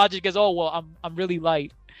his logic is, oh, well, I'm really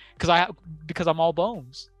light because I'm all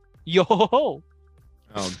bones. Yo.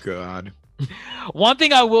 Oh God. One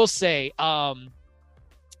thing I will say,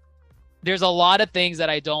 there's a lot of things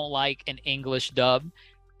that I don't like in English dub.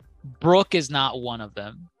 Brooke is not one of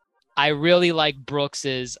them. I really like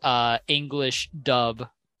Brooks's English dub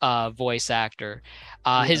voice actor.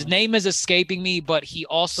 His name is escaping me, but he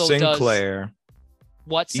also Sinclair. Does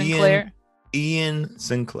what? Sinclair? Ian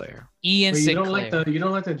Sinclair. Ian Wait, Sinclair. You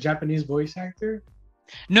don't like the Japanese voice actor?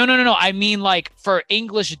 No. I mean, like, for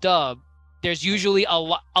English dub, there's usually a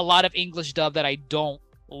lot of English dub that I don't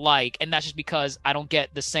like, and that's just because I don't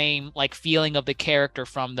get the same like feeling of the character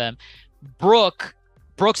from them.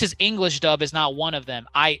 Brooks's English dub is not one of them.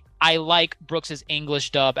 I like Brooks's English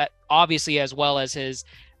dub, obviously, as well as his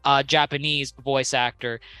Japanese voice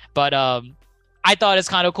actor. But I thought it's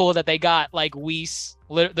kind of cool that they got like Whis,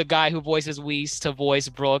 the guy who voices Whis, to voice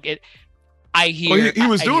Brooke. He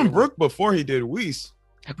was doing Brooke before he did Whis.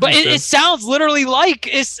 But it sounds literally like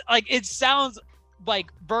it sounds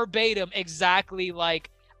like verbatim exactly like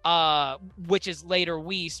which is later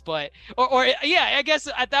Whis, but or I guess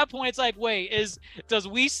at that point it's like, wait, does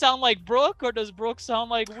Whis sound like Brooke or does Brooke sound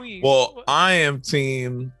like Whis? Well, I am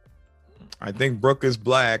team. I think Brooke is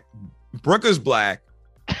black. Brooke is black.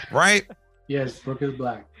 right? Yes, Brooke is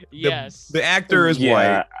black. Yes. The actor is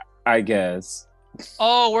white. I guess.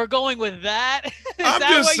 Oh, we're going with that? I'm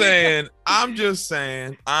just saying.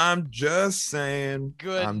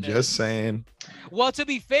 Goodness. Well, to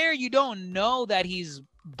be fair, you don't know that he's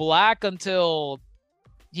black until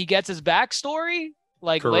he gets his backstory,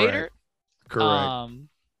 like later. Correct.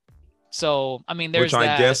 So I mean, there's which I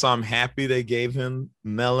that. guess I'm happy they gave him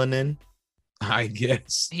melanin. I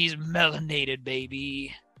guess he's melanated,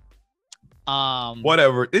 baby.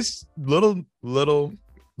 Whatever. It's little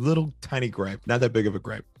tiny gripe. Not that big of a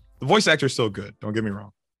gripe. The voice actor's so good. Don't get me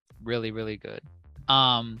wrong. Really, really good.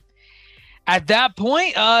 At that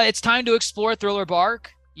point, it's time to explore Thriller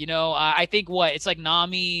Bark. You know, I think it's like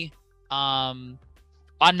Nami, Nami,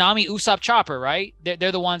 Usopp, Chopper, right?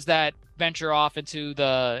 They're the ones that venture off into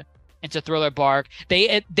Thriller Bark.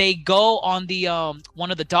 They go on the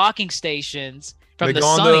one of the docking stations from the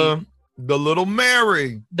Sunny. The Little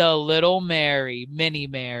Mary. Mini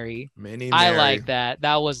Mary. I like that.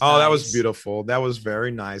 That was nice. That was beautiful. That was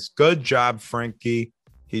very nice. Good job, Frankie.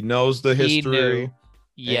 He knows the history.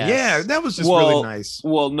 Yeah, that was just really nice.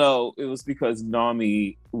 Well, no, it was because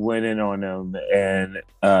Nami went in on him and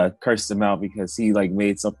cursed him out because he like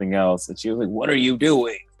made something else, and she was like, "What are you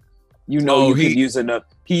doing? You could use enough."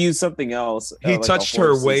 He used something else. He touched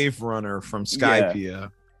her wave runner from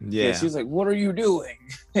Skypiea. Yeah, she was like, "What are you doing?"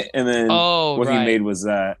 And then what he made was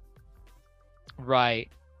that. Right,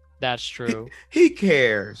 that's true. He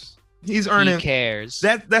cares. He's earning. He cares.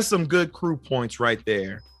 That's some good crew points right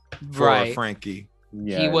there for Frankie.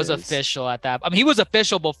 Yeah, he was official at that. I mean, he was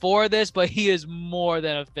official before this, but he is more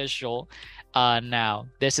than official now.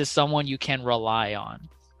 This is someone you can rely on.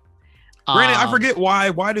 Granted, I forget why.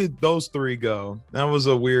 Why did those three go? That was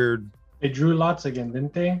a weird. They drew lots again,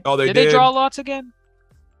 didn't they? Oh, did they draw lots again?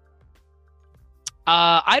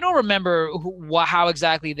 I don't remember how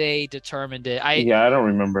exactly they determined it. I don't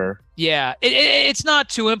remember. Yeah, it's not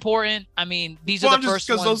too important. I mean, these are the first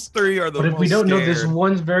ones. Because those three are the most But if we don't know this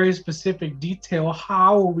one very specific detail,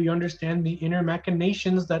 how will we understand the inner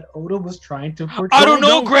machinations that Oda was trying to portray? I don't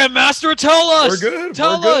know, Grandmaster. Tell us. We're good.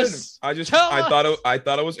 Tell us. I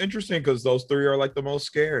thought it was interesting because those three are like the most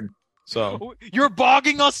scared. So you're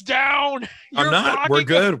bogging us down. I'm not. We're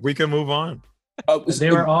good. We can move on. They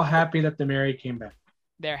were all happy that the Mary came back.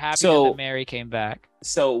 They're happy that the Mary came back.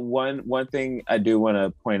 So one thing I do want to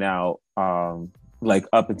point out, like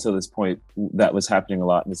up until this point, that was happening a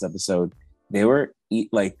lot in this episode. They were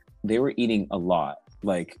eating a lot.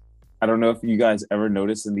 Like, I don't know if you guys ever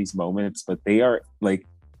noticed in these moments, but they are like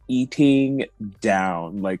eating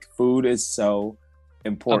down. Like, food is so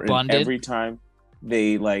important. Abundant. Every time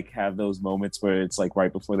they like have those moments where it's like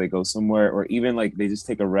right before they go somewhere, or even like they just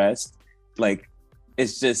take a rest. Like,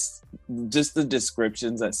 it's just the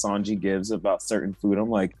descriptions that Sanji gives about certain food. I'm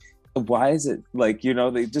like, why is it like,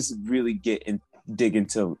 they just really dig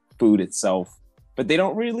into food itself, but they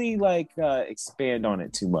don't really like expand on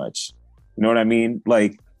it too much. You know what I mean?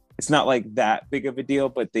 Like, it's not like that big of a deal,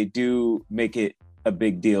 but they do make it a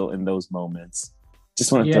big deal in those moments.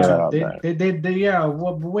 Just want to throw that out there.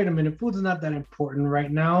 Well, but wait a minute. Food's not that important right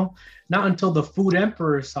now. Not until the Food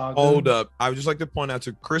Emperor saga. Hold up. I would just like to point out,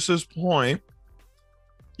 to Chris's point,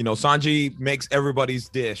 Sanji makes everybody's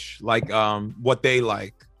dish like what they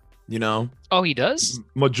like, Oh, he does?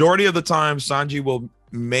 Majority of the time, Sanji will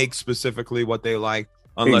make specifically what they like,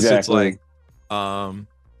 unless it's like,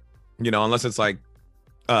 unless it's like,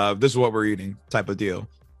 this is what we're eating type of deal.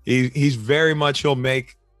 He's very much, he'll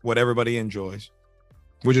make what everybody enjoys,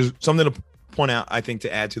 which is something to point out, I think,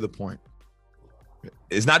 to add to the point.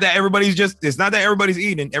 It's not that everybody's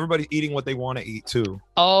eating. Everybody's eating what they want to eat too.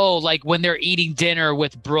 Oh, like when they're eating dinner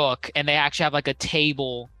with Brooke and they actually have like a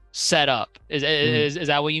table set up. Is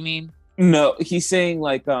that what you mean? No, he's saying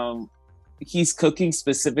like he's cooking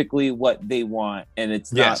specifically what they want, and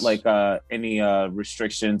it's not like any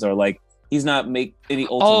restrictions, or like he's not make any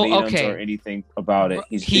ultimatums or anything about it.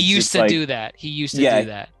 He used to do that. He used to do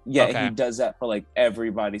that. Yeah, okay. He does that for like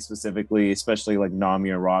everybody specifically, especially like Nami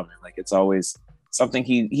or Robin. Like, it's always something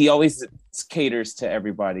he always caters to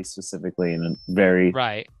everybody specifically in a very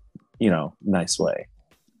nice way.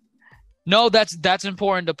 No, that's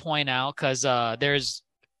important to point out, because there's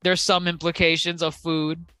some implications of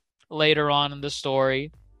food later on in the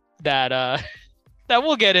story that that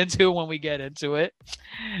we'll get into when we get into it.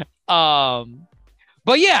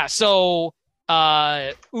 But yeah, so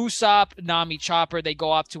Usopp, Nami, Chopper, they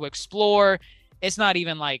go off to explore. It's not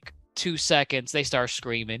even like 2 seconds, they start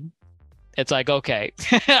screaming. It's like, okay,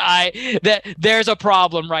 there's a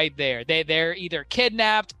problem right there. They're either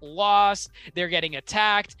kidnapped, lost, they're getting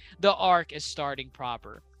attacked. The arc is starting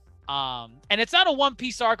proper. And it's not a One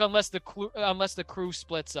Piece arc unless the crew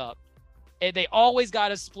splits up. They always got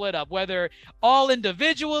to split up, whether all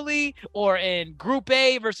individually or in Group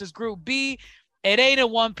A versus Group B. It ain't a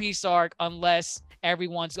One Piece arc unless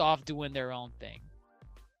everyone's off doing their own thing.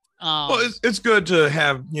 Well, it's good to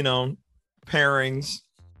have, pairings,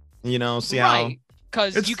 see how,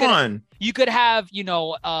 because it's fun. You could have,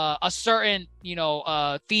 a certain,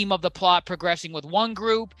 theme of the plot progressing with one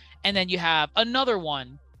group, and then you have another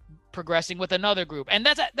one progressing with another group. And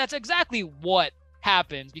that's exactly what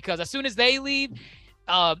happens, because as soon as they leave,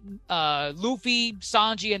 Luffy,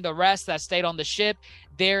 Sanji, and the rest that stayed on the ship,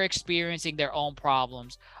 they're experiencing their own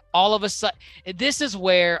problems. All of a sudden, this is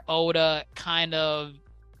where Oda kind of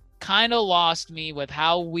lost me with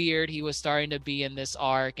how weird he was starting to be in this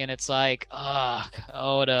arc, and it's like,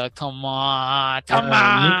 Oda, come on.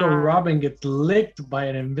 Nico Robin gets licked by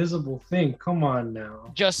an invisible thing. Come on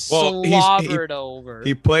now. Just slobbered over.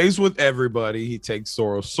 He plays with everybody. He takes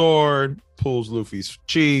Zoro's sword, pulls Luffy's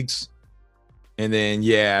cheeks, and then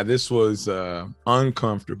this was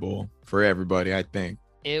uncomfortable for everybody, I think.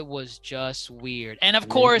 It was just weird. And of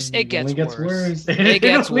course, it gets worse. It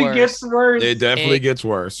gets worse. It definitely gets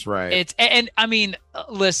worse, right? I mean,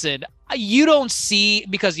 listen, you don't see,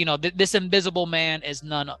 because, this invisible man is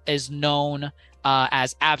known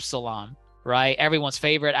as Absalom, right? Everyone's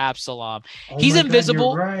favorite Absalom. He's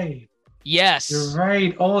invisible. God, you're right. Yes. You're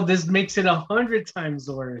right. Oh, this makes it 100 times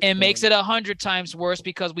worse. It makes it 100 times worse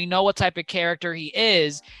because we know what type of character he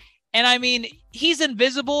is. And I mean, he's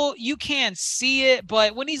invisible. You can't see it,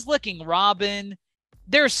 but when he's licking Robin,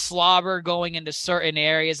 there's slobber going into certain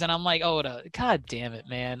areas. And I'm like, Oda, God damn it,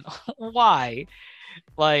 man. Why?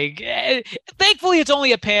 Like, thankfully, it's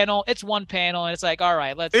only a panel. It's one panel. And it's like, all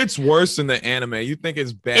right, It's worse in the anime. You think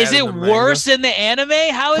it's bad? Is it worse in the anime?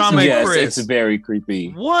 How is it? Yes, it's very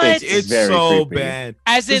creepy. What? It's very so creepy. bad.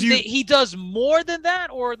 As in, he does more than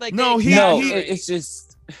that? Or like, it's just.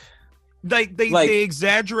 They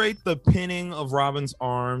exaggerate the pinning of Robin's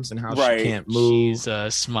arms and how she can't move.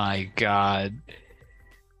 Jesus, my God.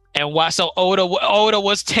 And why? So Oda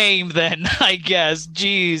was tamed then, I guess.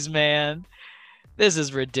 Jeez, man, this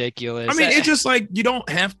is ridiculous. I mean, it's just like you don't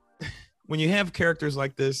have, when you have characters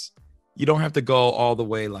like this, you don't have to go all the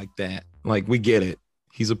way like that. Like, we get it.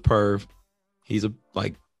 He's a perv. He's a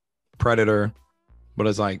predator, but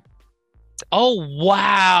it's like, oh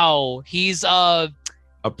wow, he's a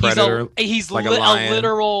predator. He's like a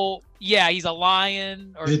literal. Yeah, he's a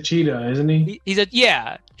lion. Or he's a cheetah, isn't he? He's a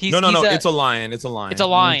No. It's a lion. It's a lion. It's a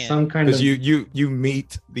lion. Some kind of, because you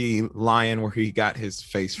meet the lion where he got his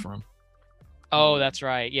face from. Oh, that's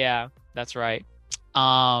right. Yeah, that's right.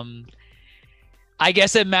 I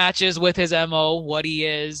guess it matches with his MO, what he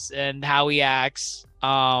is and how he acts.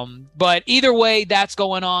 But either way, that's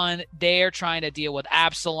going on. They're trying to deal with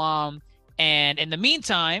Absalom, and in the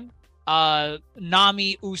meantime,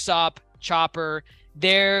 Nami, Usopp, Chopper,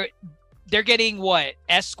 they're getting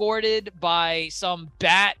escorted by some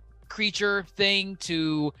bat creature thing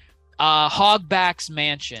to Hogback's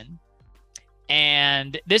mansion.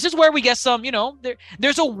 And this is where we get some,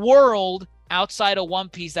 there's a world outside of One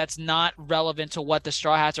Piece that's not relevant to what the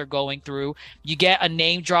Straw Hats are going through. You get a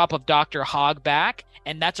name drop of Dr. Hogback,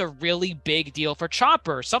 and that's a really big deal for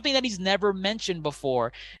Chopper, something that he's never mentioned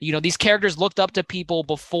before. These characters looked up to people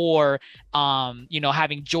before,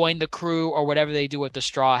 having joined the crew or whatever they do with the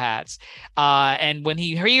Straw Hats. And when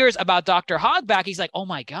he hears about Dr. Hogback, he's like, oh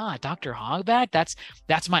my God, Dr. Hogback?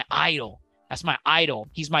 That's my idol. That's my idol.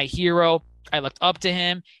 He's my hero. I looked up to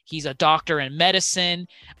him. He's a doctor in medicine.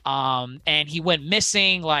 And he went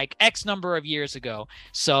missing like X number of years ago.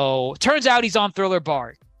 So turns out he's on Thriller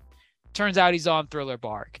Bark.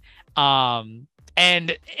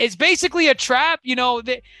 And it's basically a trap.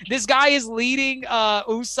 This guy is leading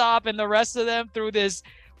Usopp and the rest of them through this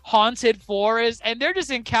haunted forest, and they're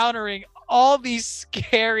just encountering all these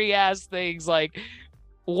scary ass things like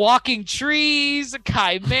walking trees,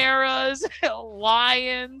 chimeras,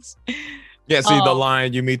 lions. Yeah, see the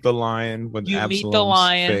lion. You meet the lion with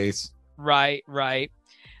Absalom's face. Right.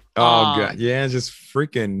 Oh God, yeah, it's just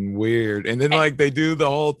freaking weird. And then they do the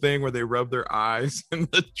whole thing where they rub their eyes in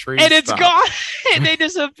the tree, and it's gone, and they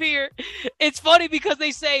disappear. It's funny because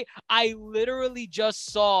they say, "I literally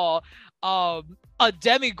just saw a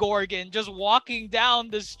Demigorgon just walking down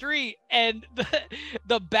the street," and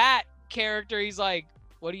the bat character, he's like,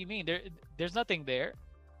 "What do you mean? There's nothing there.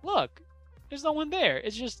 Look, there's no one there.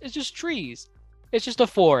 It's just trees. It's just a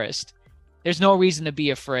forest. There's no reason to be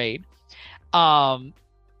afraid."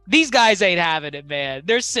 These guys ain't having it, man.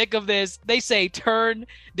 They're sick of this. They say, turn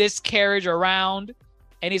this carriage around.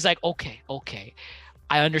 And he's like, okay.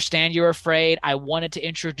 I understand you're afraid. I wanted to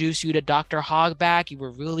introduce you to Dr. Hogback. You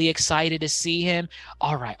were really excited to see him.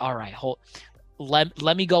 All right.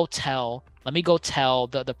 Let me go tell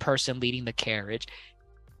the person leading the carriage.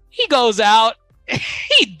 He goes out,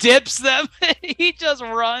 he dips them, he just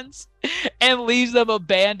runs and leaves them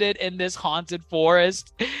abandoned in this haunted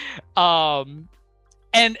forest. And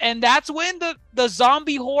that's when the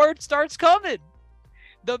zombie horde starts coming.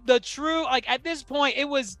 The true, like, at this point, it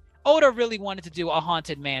was Oda really wanted to do a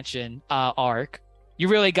haunted mansion arc. You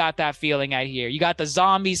really got that feeling out here. You got the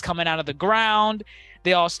zombies coming out of the ground.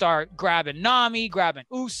 They all start grabbing Nami, grabbing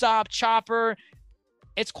Usopp, Chopper.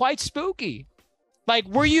 It's quite spooky. Like,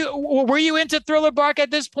 were you into Thriller Bark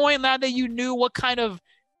at this point, now that you knew what kind of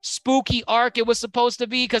spooky arc it was supposed to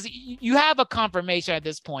be? Because you have a confirmation at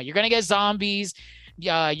this point. You're gonna get zombies.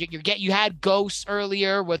 You had ghosts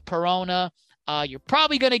earlier with Perona. You're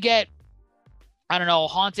probably gonna get, I don't know,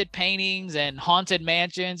 haunted paintings and haunted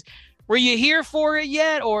mansions. Were you here for it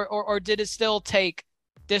yet, or did it still take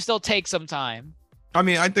some time? I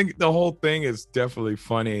mean, I think the whole thing is definitely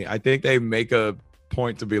funny. I think they make a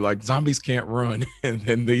point to be like, zombies can't run, and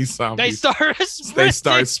then these zombies they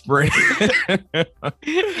start sprinting.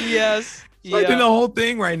 Yes. So I think the whole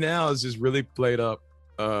thing right now is just really played up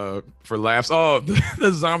for laughs. Oh,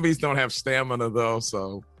 the zombies don't have stamina though,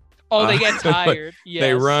 so they get tired. Yes.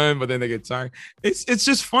 They run, but then they get tired. It's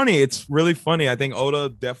just funny. It's really funny. I think Oda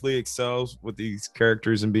definitely excels with these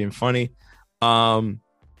characters and being funny.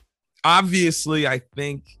 Obviously, I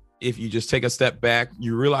think if you just take a step back,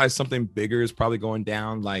 you realize something bigger is probably going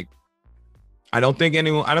down. Like, I don't think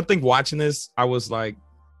watching this, I was like,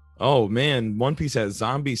 oh man, One Piece has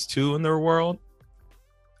zombies too in their world.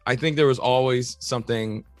 I think there was always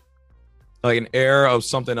something, like an air of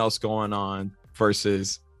something else going on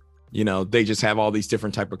versus, they just have all these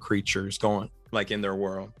different type of creatures going like in their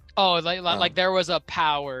world. Oh, like there was a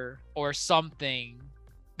power or something.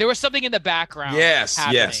 There was something in the background. Yes.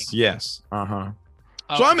 Okay.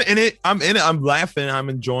 So I'm in it. I'm laughing. I'm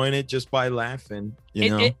enjoying it just by laughing.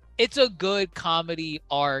 It's a good comedy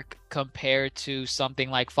arc compared to something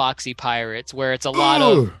like Foxy Pirates, where it's a lot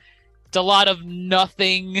of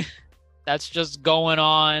nothing that's just going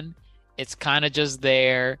on. It's kind of just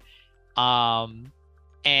there. But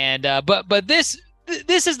this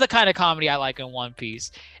is the kind of comedy I like in One Piece.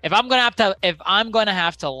 If I'm gonna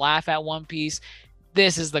have to laugh at One Piece,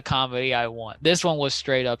 this is the comedy I want. This one was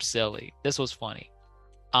straight up silly. This was funny.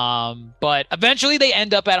 But eventually they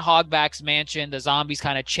end up at Hogback's mansion. The zombies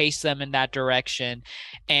kind of chase them in that direction,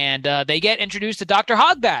 and they get introduced to Dr.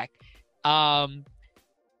 Hogback.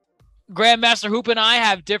 Grandmaster Hoop and I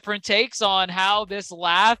have different takes on how this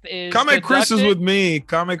laugh is. Comic Chris is with me.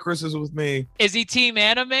 Is he team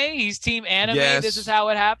anime? He's team anime. Yes. This is how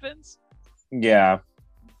it happens. Yeah.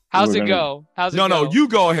 How's it go? No, you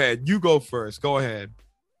go ahead. You go first. Go ahead.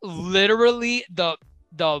 Literally, the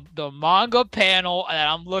manga panel that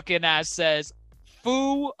I'm looking at says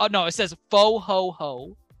it says fo ho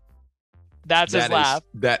ho. That's his laugh.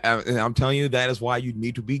 I'm telling you, that is why you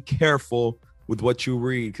need to be careful with what you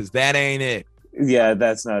read, because that ain't it. Yeah,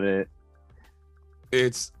 that's not it.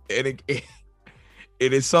 It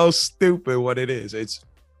is so stupid what it is. It's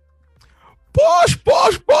Bosh.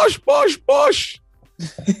 That's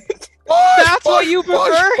what you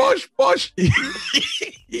prefer? Bosh.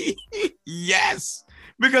 Yes,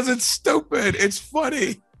 because it's stupid. It's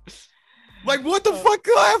funny. Like, what the fuck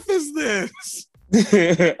laugh is this?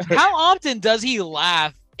 How often does he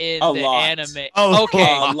laugh in the anime? A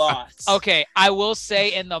lot. Okay, I will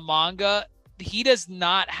say in the manga, he does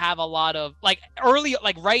not have a lot of, like,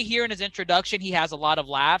 right here in his introduction, he has a lot of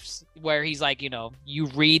laughs where he's like, you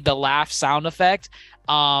read the laugh sound effect.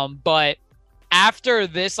 But after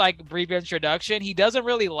this, like, brief introduction, he doesn't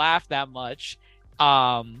really laugh that much.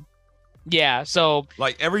 Yeah, so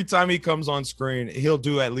like every time he comes on screen, he'll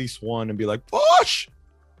do at least one and be like, Bosh!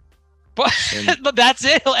 But that's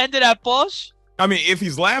it. He'll end it at Bosh. I mean, if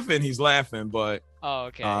he's laughing, but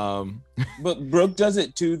okay. But Brook does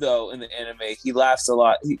it too, though. In the anime, he laughs a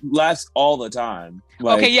lot. He laughs all the time.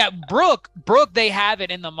 Okay, yeah, Brook, they have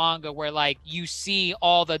it in the manga where, like, you see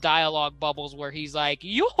all the dialogue bubbles where he's like,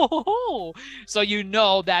 yo,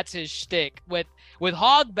 so that's his shtick. With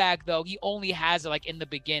Hogback, though, he only has it like in the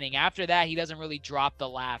beginning. After that, he doesn't really drop the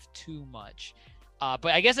laugh too much. But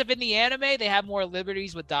I guess if in the anime they have more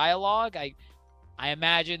liberties with dialogue, I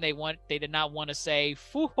imagine they did not want to say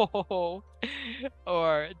 "foo"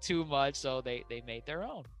 or too much, so they made their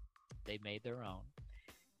own.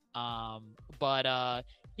 But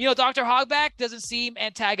Dr. Hogback doesn't seem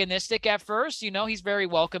antagonistic at first. He's very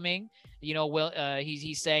welcoming.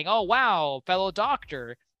 He's saying, "Oh wow, fellow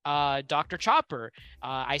doctor, Dr. Chopper.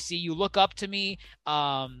 I see you look up to me,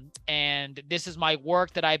 and this is my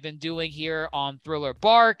work that I've been doing here on Thriller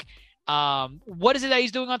Bark. What is it that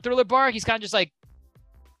he's doing on Thriller Bark? He's kind of just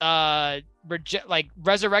like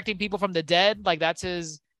resurrecting people from the dead. Like that's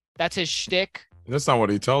his shtick. That's not what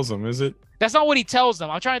he tells them, is it? That's not what he tells them.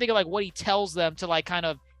 I'm trying to think of like what he tells them to like kind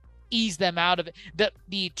of ease them out of it.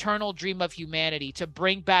 The eternal dream of humanity, to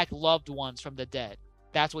bring back loved ones from the dead.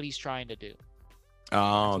 That's what he's trying to do.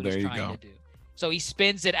 Oh, there you go. So he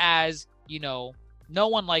spins it as, no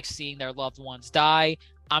one likes seeing their loved ones die.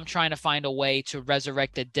 I'm trying to find a way to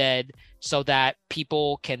resurrect the dead so that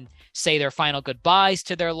people can say their final goodbyes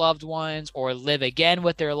to their loved ones or live again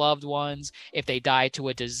with their loved ones if they died to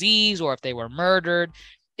a disease or if they were murdered.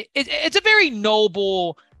 It's a very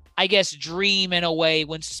noble, I guess, dream in a way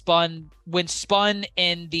when spun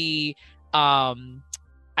in the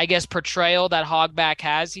I guess portrayal that Hogback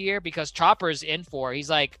has here, because Chopper's in for. He's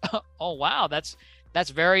like, oh wow, that's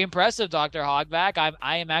very impressive, Dr. Hogback.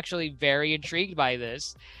 I am actually very intrigued by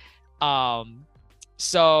this. But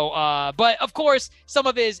of course, some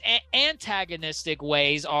of his antagonistic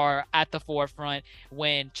ways are at the forefront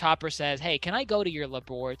when Chopper says, hey, can I go to your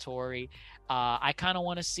laboratory? I kind of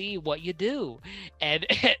want to see what you do. And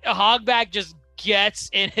Hogback just gets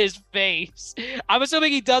in his face. I'm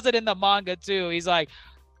assuming he does it in the manga too. He's like,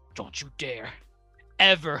 don't you dare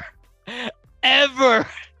ever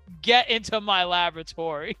get into my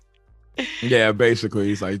laboratory. Yeah, basically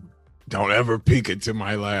he's like, don't ever peek into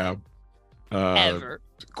my lab. Ever.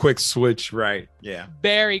 Quick switch, right? Yeah.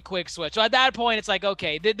 Very quick switch. So at that point, it's like,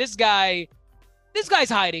 okay, this guy's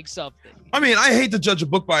hiding something. I mean, I hate to judge a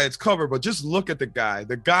book by its cover, but just look at the guy.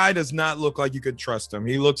 The guy does not look like you could trust him.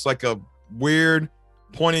 He looks like a weird,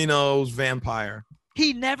 pointy-nosed vampire.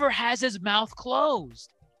 He never has his mouth closed.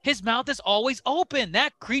 His mouth is always open.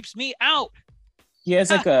 That creeps me out. He has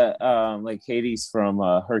like a like Hades from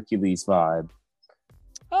Hercules vibe.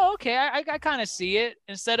 Oh, okay. I kind of see it.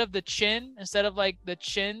 Instead of the chin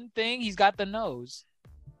thing, he's got the nose.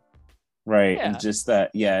 Right. Yeah. And just that,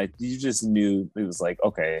 yeah, you just knew it was like,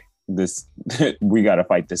 okay, this we gotta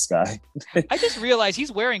fight this guy. I just realized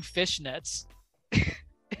he's wearing fishnets.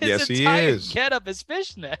 Yes, he is. Get up his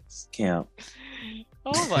fishnets. Camp.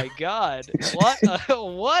 Oh my god!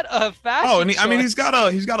 What a fashion! Oh, and he's got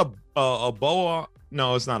a boa.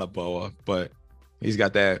 No, it's not a boa, but he's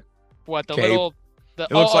got that. What the cape. little?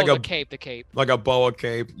 It looks like the cape. The cape. Like a boa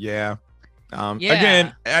cape. Yeah. Yeah.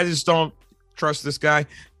 Again, I just don't trust this guy.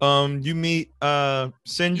 You meet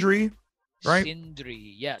Sindri, right?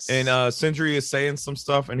 Sindri, yes. And Sindri is saying some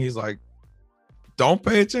stuff, and he's like, "Don't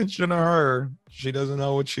pay attention to her. She doesn't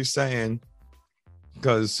know what she's saying."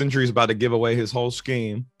 Because Sindri's about to give away his whole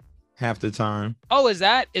scheme half the time. Oh, is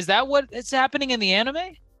that what is happening in the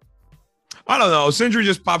anime? I don't know. Sindri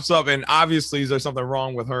just pops up, and obviously there's something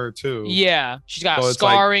wrong with her too. Yeah, she's got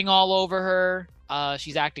scarring all over her.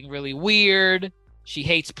 She's acting really weird. She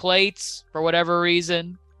hates plates for whatever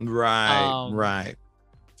reason. Right.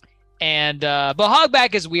 And but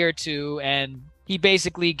Hogback is weird too, and he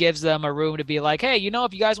basically gives them a room to be like, hey,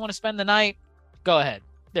 if you guys want to spend the night, go ahead.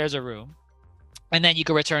 There's a room. And then you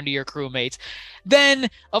can return to your crewmates. Then,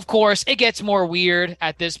 of course, it gets more weird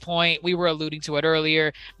at this point. We were alluding to it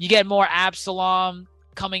earlier. You get more Absalom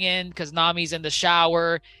coming in because Nami's in the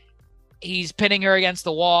shower. He's pinning her against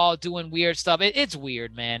the wall, doing weird stuff. It's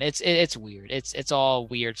weird, man. It's weird. It's all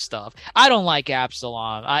weird stuff. I don't like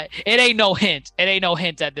Absalom. It ain't no hint. It ain't no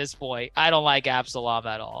hint at this point. I don't like Absalom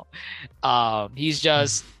at all. He's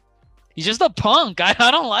just a punk. I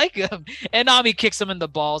don't like him. And Nami kicks him in the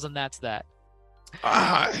balls, and that's that.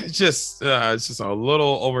 It's just a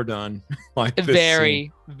little overdone. Like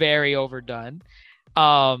very overdone.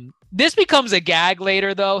 This becomes a gag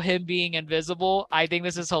later, though, him being invisible. I think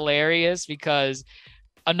this is hilarious because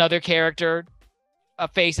another character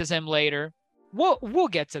faces him later. We'll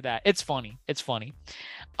get to that. It's funny.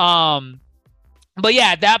 But yeah,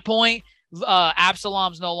 at that point,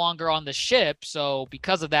 Absalom's no longer on the ship, so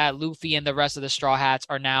because of that, Luffy and the rest of the Straw Hats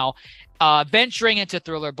are now venturing into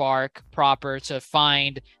Thriller Bark proper to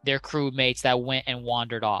find their crewmates that went and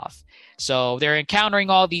wandered off. So they're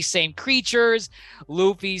encountering all these same creatures.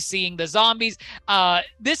 Luffy's seeing the zombies.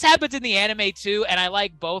 This happens in the anime too, and I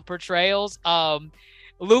like both portrayals.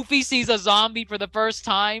 Luffy sees a zombie for the first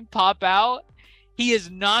time pop out. He is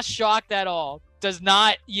not shocked at all. Does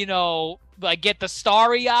not, like get the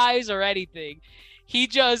starry eyes or anything. He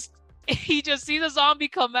just sees a zombie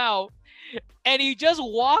come out, and he just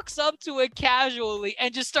walks up to it casually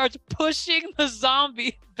and just starts pushing the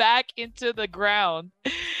zombie back into the ground.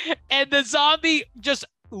 And the zombie just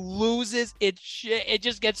loses its shit. It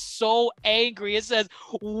just gets so angry. It says,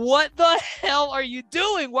 "What the hell are you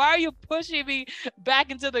doing? Why are you pushing me back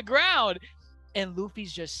into the ground?" And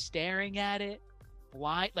Luffy's just staring at it.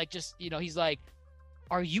 Why? Like, just, he's like,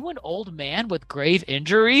 "Are you an old man with grave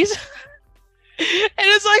injuries?" And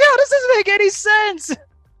it's like, how does this make any sense?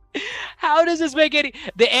 How does this make any?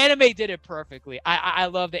 The anime did it perfectly. I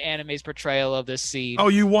love the anime's portrayal of this scene. Oh,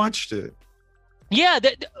 you watched it? Yeah,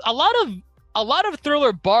 a lot of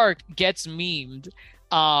Thriller Bark gets memed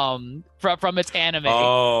from its anime.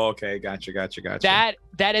 Oh, okay, gotcha.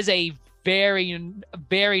 That is a very,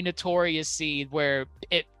 very notorious scene where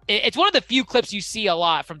it's one of the few clips you see a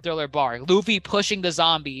lot from Thriller Bark. Luffy pushing the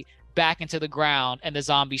zombie back into the ground and the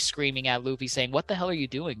zombie screaming at Luffy saying, "What the hell are you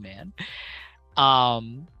doing, man?"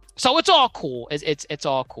 So it's all cool. It's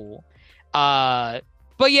all cool.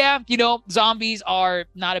 But yeah, zombies are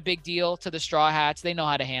not a big deal to the Straw Hats. They know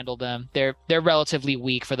how to handle them. They're relatively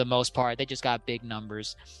weak for the most part. They just got big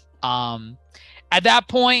numbers. At that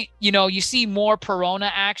point, you see more Perona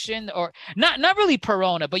action, or not really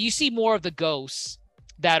Perona, but you see more of the ghosts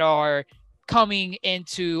that are coming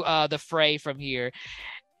into the fray from here.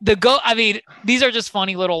 These are just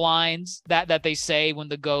funny little lines that they say when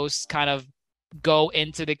the ghosts kind of go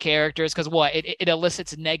into the characters, because it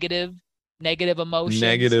elicits negative emotions.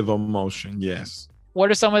 Negative emotion, yes. What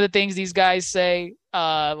are some of the things these guys say?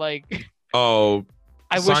 Like, oh,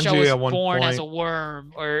 I wish I was born as a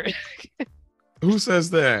worm, or who says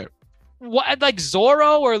that? What, like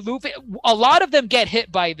Zoro or Luffy? A lot of them get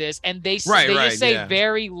hit by this, and they just say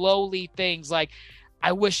very lowly things like,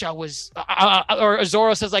 "I wish I was," or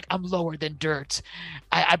Zoro says like, "I'm lower than dirt.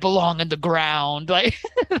 I belong in the ground." Like,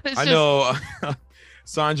 I know.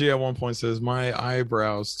 Sanji at one point says, "My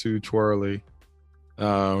eyebrows too twirly."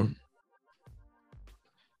 That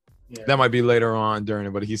might be later on during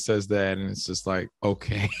it, but he says that, and it's just like,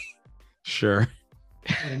 okay, sure.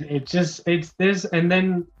 And it's this, and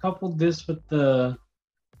then coupled this with the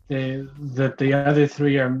other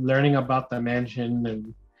three are learning about the mansion,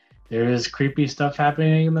 and there is creepy stuff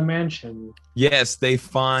happening in the mansion. Yes, they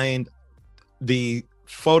find the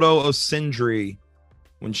photo of Sindri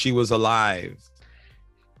when she was alive.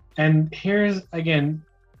 And here's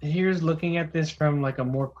looking at this from like a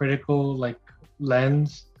more critical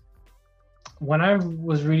lens. When I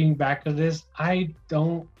was reading back of this, I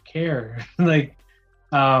don't care.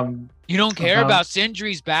 You don't care about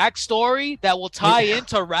Sindri's backstory that will tie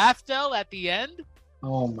into Raftel at the end?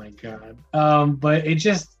 Oh my god. But it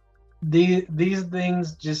just these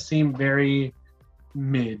things just seem very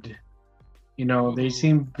mid. They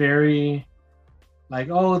seem very like,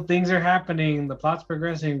 oh, things are happening, the plot's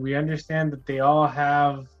progressing. We understand that they all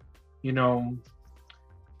have,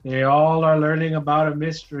 they all are learning about a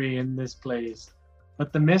mystery in this place.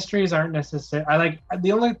 But the mysteries aren't necessary.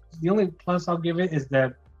 The only plus I'll give it is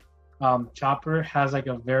that Chopper has like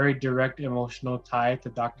a very direct emotional tie to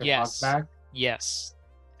Dr. Hogback. Yes.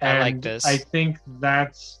 And I like this. I think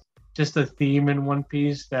that's just a theme in One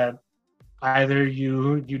Piece, that either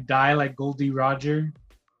you die like Goldie Roger,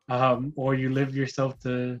 or you live yourself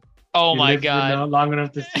to long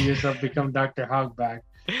enough to see yourself become Dr. Hogback.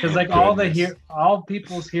 Because like all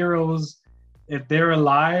people's heroes, if they're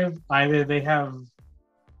alive, either they have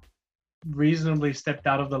reasonably stepped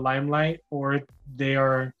out of the limelight, or they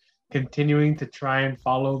are continuing to try and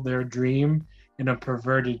follow their dream in a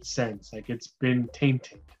perverted sense. Like, it's been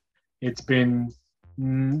tainted. It's been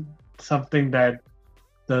something that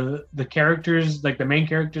the characters, like the main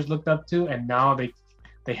characters, looked up to, and now they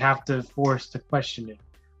have to force to question it.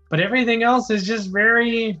 But everything else is just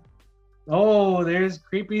very, there's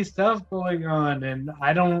creepy stuff going on, and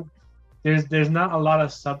there's not a lot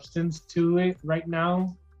of substance to it right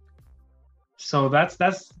now. So that's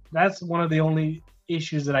one of the only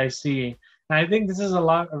issues that I see. And I think this is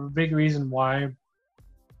a big reason why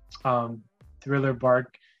Thriller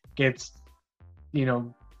Bark gets,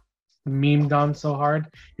 memed on so hard,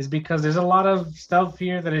 is because there's a lot of stuff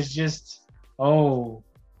here that is just,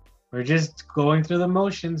 we're just going through the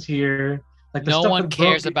motions here. Like no one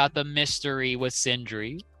cares about the mystery with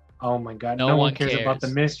Sindri. Oh my god, no one cares about the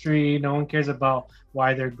mystery. No one cares about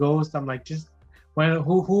why they're ghosts. I'm like, just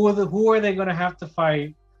who are they gonna have to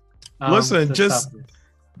fight? Listen, just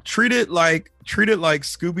treat it like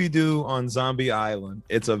Scooby-Doo on Zombie Island.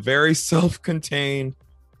 It's a very self-contained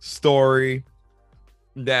story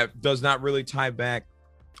that does not really tie back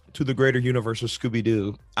to the greater universe of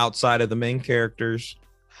Scooby-Doo outside of the main characters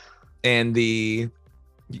and the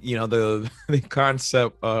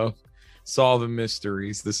concept of solving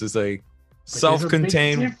mysteries. This is a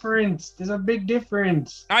self-contained. There's a big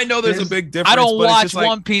difference. I know there's a big difference. I don't but watch it's just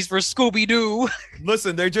One Piece for Scooby-Doo.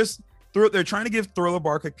 Listen, they're trying to give Thriller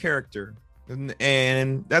Bark a character,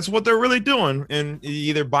 and that's what they're really doing. And you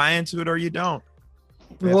either buy into it or you don't.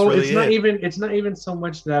 That's well, really it's not even so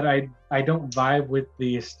much that I don't vibe with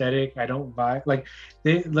the aesthetic. I don't vibe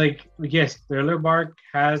yes, Thriller Bark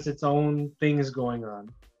has its own things going on,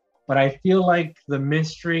 but I feel like the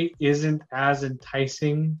mystery isn't as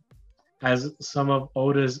enticing as some of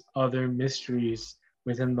Oda's other mysteries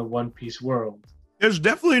within the One Piece world. There's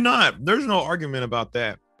definitely not. There's no argument about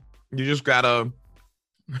that. You just gotta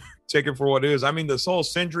take it for what it is. I mean, this whole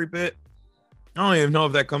Sindri bit, I don't even know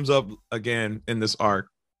if that comes up again in this arc.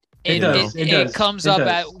 It comes up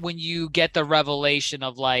at when you get the revelation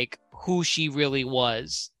of like who she really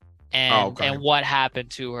was and what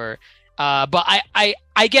happened to her. But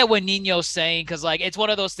I get what Nino's saying, because like it's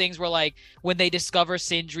one of those things where like when they discover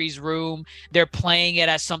Sindri's room, they're playing it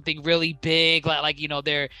as something really big, like you know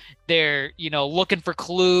they're looking for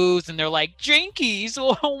clues, and they're like, Jinkies,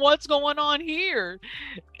 what's going on here?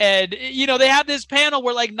 And you know they have this panel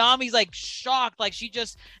where like Nami's like shocked, like she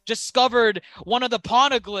just discovered one of the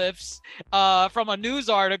poneglyphs from a news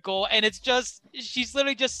article, and she's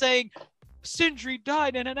literally just saying Sindri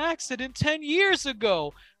died in an accident 10 years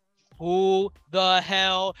ago. Who the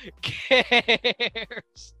hell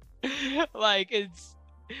cares? Like it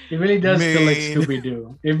really does feel like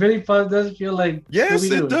Scooby-Doo. It really does feel like yes,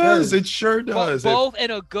 Scooby-Doo. It does. It sure does. Both in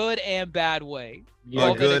a good and bad way.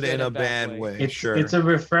 A good and a bad way. Sure. It's a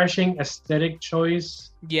refreshing aesthetic choice.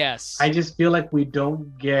 Yes. I just feel like we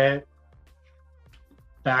don't get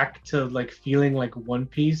back to like feeling like One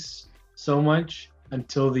Piece so much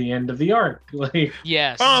until the end of the arc. Like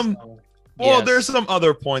yes. Well, yes. There's some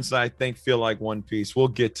other points that I think feel like One Piece. We'll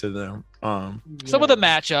get to them. Some of the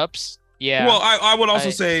matchups. Yeah. Well, I would also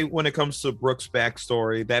say when it comes to Brook's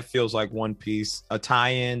backstory, that feels like One Piece, a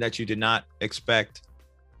tie-in that you did not expect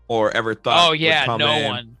or ever thought. Oh yeah, would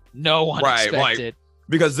come no one expected.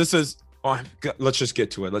 Because this is. Let's just get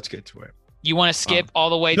to it. Let's get to it. You want to skip all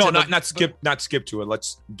the way? No, not skip to it.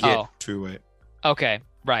 Let's get to it. Okay,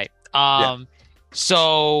 right.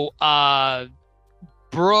 So.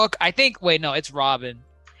 Brooke, I think. Wait, no, it's Robin.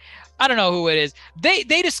 I don't know who it is. They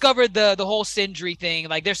discovered the whole Sindri thing.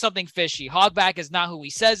 Like, there's something fishy. Hogback is not who he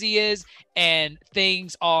says he is, and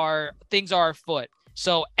things are afoot.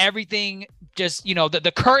 So everything just,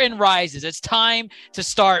 the curtain rises. It's time to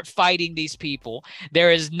start fighting these people.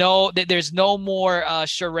 There's no more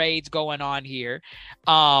charades going on here.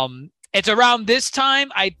 It's around this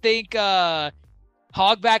time I think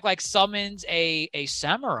Hogback like summons a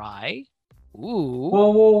samurai. Ooh.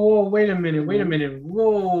 Whoa, wait a minute.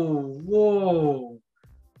 Whoa.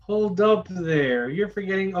 Hold up there. You're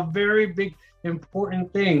forgetting a very big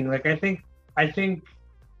important thing. Like I think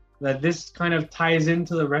that this kind of ties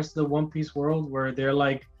into the rest of the One Piece world where they're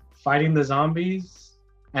like fighting the zombies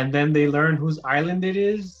and then they learn whose island it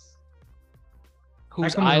is.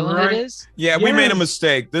 Whose island it is? Yeah, yes. We made a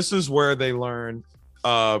mistake. This is where they learn.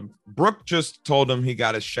 Brooke just told him he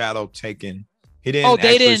got his shadow taken. He didn't.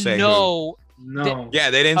 They didn't know. No.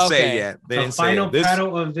 Yeah, they didn't say it yet. They didn't say it. The final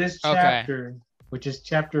battle of this chapter, which is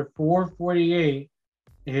chapter 448,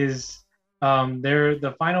 is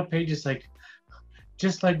the final page is like,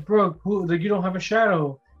 just like Brooke, you don't have a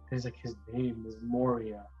shadow. And it's like, his name is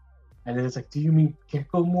Moria. And then it's like, do you mean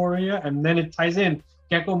Gecko Moria? And then it ties in.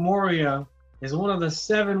 Gecko Moria is one of the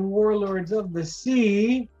 7 warlords of the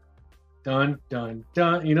sea. Dun dun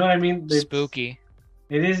dun. You know what I mean? Spooky.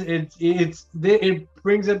 It is. It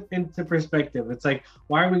brings it into perspective. It's like,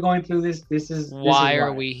 why are we going through this? Why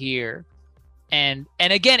are we here? And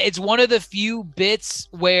again, it's one of the few bits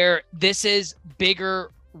where this is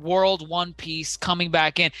bigger world One Piece coming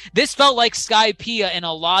back in. This felt like Skypiea in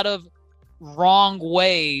a lot of wrong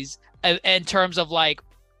ways in terms of like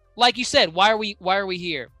you said, why are we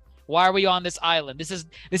here? Why are we on this island? This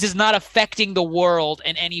is not affecting the world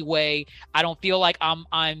in any way. I don't feel like I'm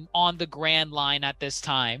on the Grand Line at this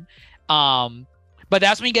time. But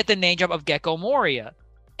that's when you get the name drop of Gecko Moria.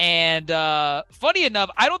 And funny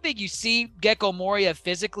enough, I don't think you see Gecko Moria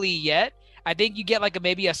physically yet. I think you get like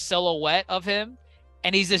maybe a silhouette of him,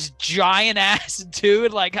 and he's this giant ass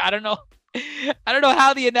dude. Like I don't know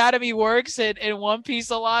how the anatomy works in One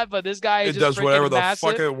Piece a lot, but this guy is just does whatever massive.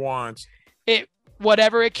 The fuck it wants.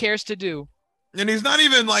 Whatever it cares to do. And he's not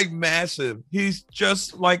even like massive. He's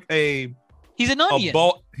just like he's an onion.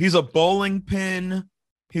 He's a bowling pin.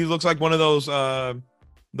 He looks like one of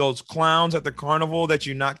those clowns at the carnival that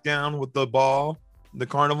you knock down with the ball, the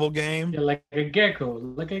carnival game. Yeah, like a gecko.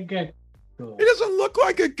 He doesn't look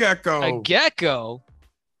like a gecko. A gecko?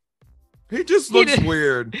 He just looks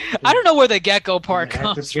weird. I don't know where the gecko part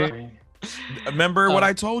comes from. Remember what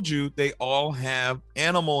I told you? They all have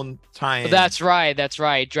animal tie-ins. That's right.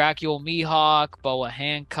 Dracula Mihawk, Boa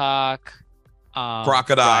Hancock,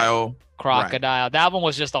 Crocodile. Right. Crocodile. Right. That one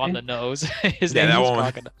was just on the nose. His name was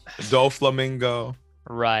Crocodile. Doflamingo.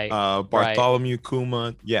 Right. Bartholomew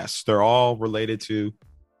Kuma. Yes, they're all related to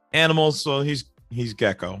animals. So he's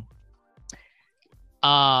gecko.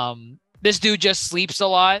 This dude just sleeps a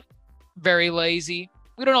lot. Very lazy.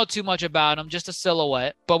 We don't know too much about him, just a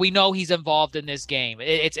silhouette, but we know he's involved in this game.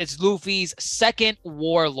 It's Luffy's second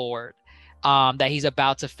warlord that he's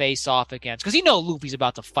about to face off against. Because Luffy's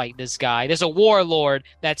about to fight this guy. There's a warlord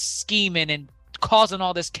that's scheming and causing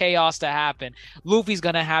all this chaos to happen. Luffy's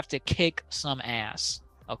going to have to kick some ass,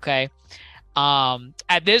 okay?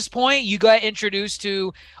 At this point, you got introduced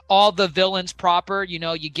to all the villains proper.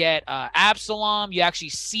 You get Absalom. You actually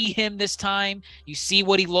see him this time. You see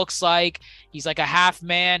what he looks like. He's like a half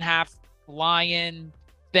man, half lion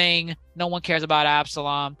thing. No one cares about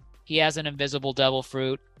Absalom. He has an invisible devil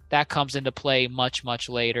fruit. That comes into play much, much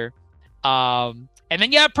later. And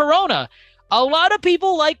then you have Perona. A lot of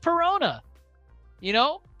people like Perona.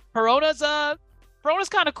 Perona's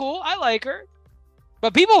kind of cool. I like her.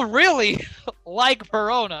 But people really like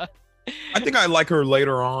Perona. I think I like her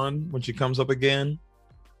later on when she comes up again,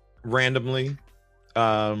 randomly.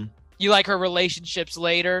 You like her relationships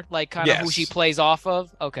later, like kind of who she plays off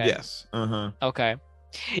of? Okay. Yes. Okay.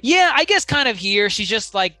 Yeah, I guess kind of here she's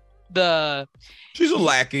just like she's a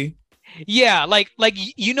lackey. Yeah, like what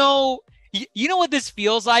this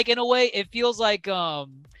feels like in a way? It feels like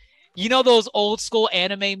those old school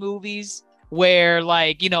anime movies where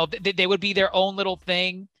they would be their own little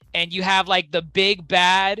thing, and you have like the big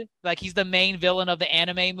bad, like he's the main villain of the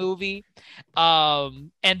anime movie,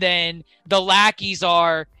 and then the lackeys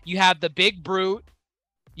you have the big brute,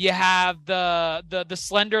 you have the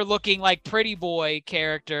slender looking like pretty boy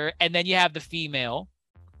character, and then you have the female.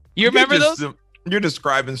 You remember those? You're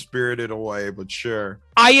describing Spirited Away, but sure.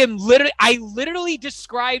 I literally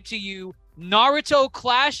described to you Naruto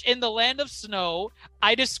Clash in the Land of Snow.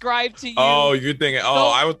 I described to you. Oh, you're thinking.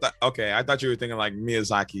 Okay. I thought you were thinking like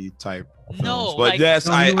Miyazaki type films. No, but yes,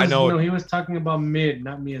 I know. No, he was talking about Mid,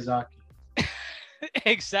 not Miyazaki.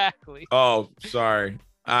 Exactly. Oh, sorry.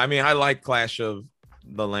 I mean, I like Clash of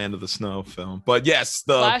the Land of the Snow film, but yes,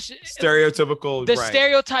 the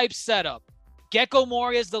stereotype setup. Gecko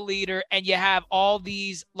Moria is the leader, and you have all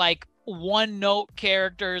these like one-note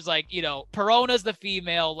characters, like Perona's the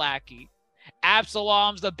female lackey,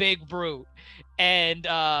 Absalom's the big brute, and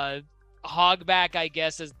Hogback, I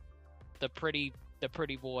guess, is the pretty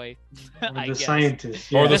boy. The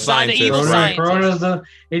scientist, or the scientist. The evil scientist. Perona's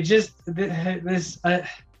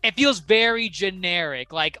it feels very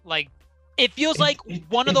generic, like it feels like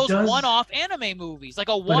one of those one-off anime movies, like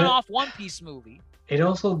a one-off One Piece movie. It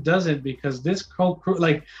also doesn't, because this whole crew,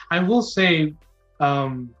 like I will say,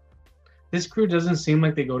 this crew doesn't seem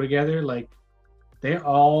like they go together. Like they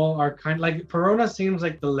all are kind of like Perona seems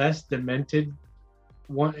like the less demented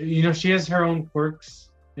one. She has her own quirks.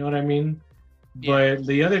 You know what I mean? Yeah. But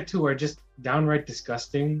the other two are just downright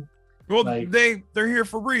disgusting. Well, they're here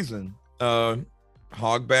for reason.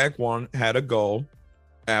 Hogback had a goal.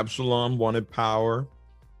 Absalom wanted power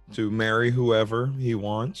to marry whoever he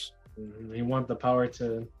wants. He wants the power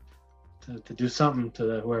to do something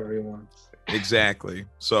to whoever he wants. Exactly.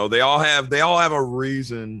 So they all have a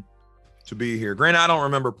reason to be here. Granted, I don't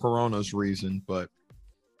remember Perona's reason, but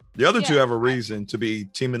the other two have a reason to be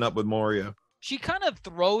teaming up with Moria. She kind of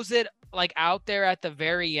throws it like out there at the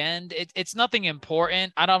very end. It's nothing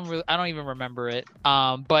important. I don't even remember it.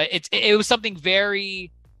 But it was something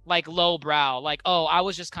very like lowbrow. Like, oh, I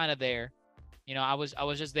was just kind of there. I was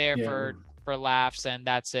just there for laughs, and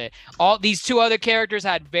that's it. All these two other characters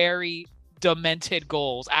had very demented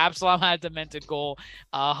goals. Absalom had a demented goal.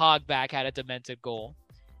 Hogback had a demented goal.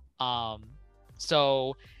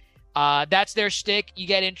 So that's their shtick. You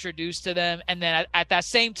get introduced to them, and then at that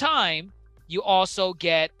same time, you also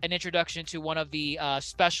get an introduction to one of the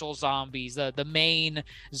special zombies, the main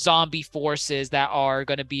zombie forces that are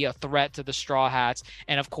going to be a threat to the Straw Hats.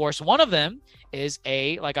 And of course, one of them is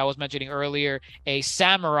like I was mentioning earlier, a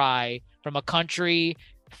samurai from a country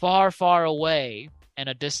far, far away in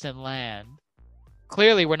a distant land.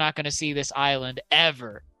 Clearly, we're not going to see this island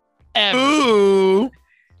ever. Ooh.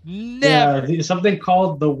 Never. Yeah, something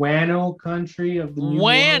called the Wano country of the New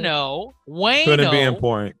Wano. Couldn't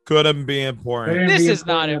be important. This is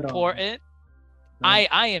not important. No.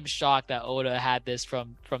 I am shocked that Oda had this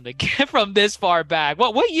from this far back.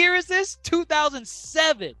 What year is this?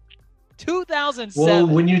 2007. 2007. Well,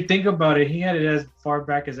 when you think about it, he had it as far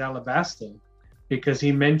back as Alabasta, because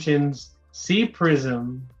he mentions sea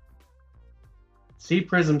prism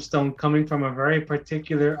stone coming from a very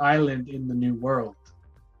particular island in the New World.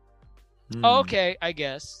 Okay, I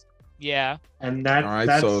guess. Yeah. And that's all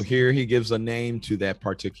right. So here he gives a name to that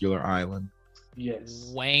particular island.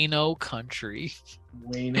 Yes. Wano Country.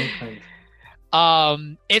 Wano Country.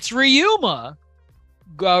 It's Ryuma.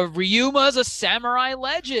 Ryuma's a samurai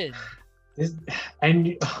legend.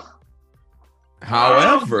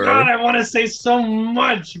 However, oh God, I want to say so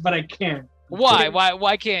much, but I can't. Why?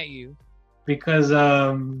 Why can't you? Because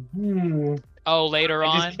later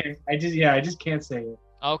on. I just can't say it.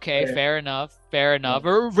 Okay, fair enough.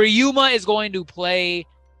 Ryuma is going to play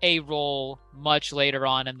a role much later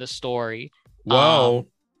on in the story. Well,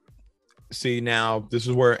 see, now this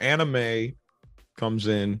is where anime comes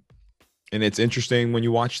in, and it's interesting when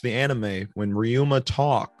you watch the anime. When Ryuma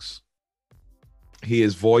talks, he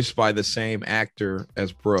is voiced by the same actor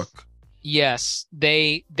as Brook. Yes,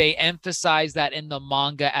 they emphasize that in the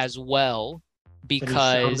manga as well,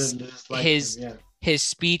 because his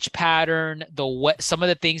speech pattern, some of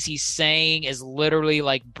the things he's saying is literally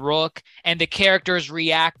like Brook, and the characters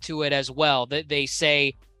react to it as well. They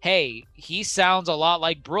say, hey, he sounds a lot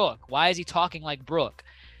like Brook. Why is he talking like Brook?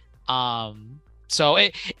 So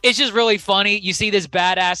it's just really funny. You see this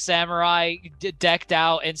badass samurai decked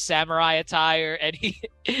out in samurai attire, and he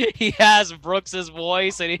has Brooks's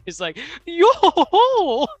voice, and he's like,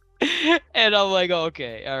 yo! And I'm like,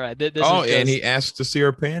 okay, all right. And he asks to see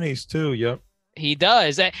her panties too. Yep. He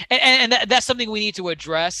does, and that's something we need to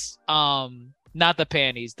address. Not the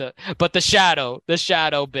panties, but the shadow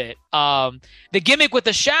bit. The gimmick with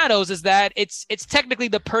the shadows is that it's technically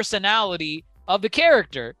the personality of the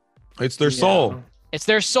character. It's their soul. It's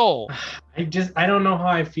their soul. I don't know how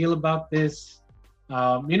I feel about this.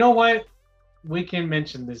 You know what? We can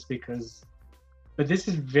mention this but this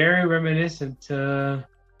is very reminiscent to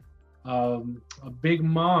a Big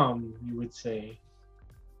Mom, you would say.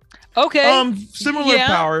 Okay. Similar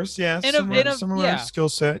powers, yeah. Similar skill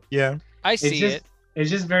set, yeah. I see it. It's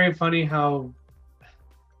just very funny how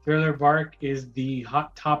Thriller Bark is the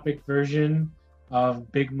Hot Topic version of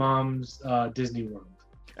Big Mom's Disney World.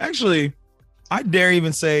 Actually, I dare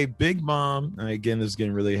even say Big Mom. Again, this is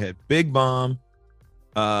getting really ahead. Big Mom,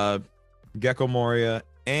 Gecko Moria,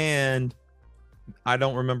 and I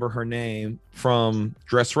don't remember her name from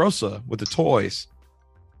Dressrosa with the toys.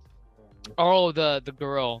 Oh, the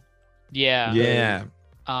girl. Yeah. Yeah.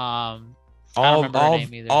 All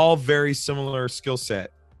very similar skill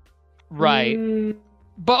set. Right.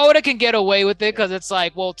 But Oda can get away with it because it's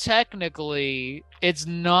like, well, technically, it's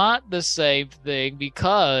not the same thing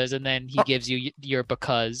because, and then he gives you your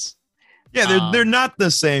because. Yeah, they're not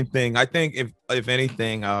the same thing. I think if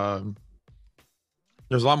anything,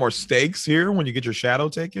 there's a lot more stakes here when you get your shadow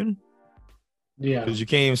taken. Yeah, because you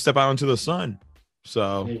can't even step out into the sun.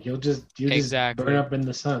 So you'll just burn up in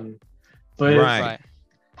the sun. But right.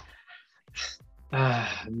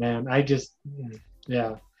 Man,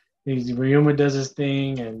 Ryuma does his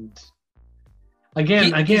thing, and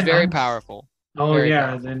again, he's very powerful. Oh very yeah,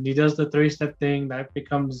 powerful. then he does the 3-step thing that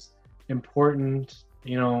becomes important,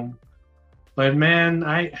 But man,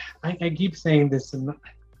 I keep saying this, and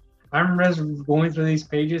I'm just going through these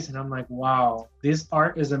pages, and I'm like, wow, this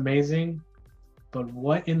art is amazing, but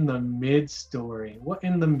what in the mid story? What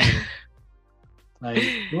in the mid? Like,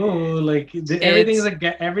 whoa, like everything's a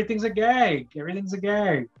gag. Everything's a gag.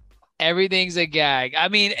 Everything's a gag. I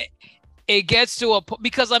mean, it gets to a point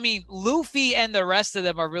because Luffy and the rest of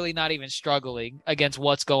them are really not even struggling against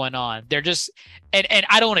what's going on. They're just, and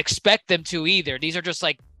I don't expect them to either. These are just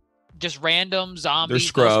random zombies. They're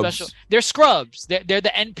scrubs. They're scrubs. They're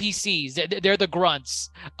the NPCs. They're the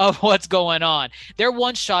grunts of what's going on. They're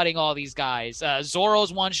one-shotting all these guys.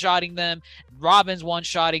 Zoro's one-shotting them. Robin's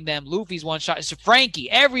one-shotting them. Luffy's one-shotting. So Frankie.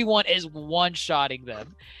 Everyone is one-shotting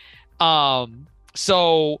them.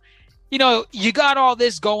 So, you got all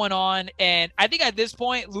this going on, and I think at this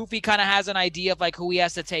point, Luffy kind of has an idea of who he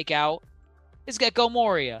has to take out. It's Gecko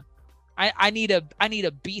Moria. I need to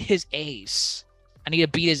beat his ace.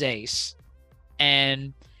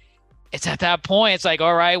 And it's at that point, it's like,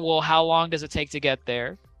 all right, well, how long does it take to get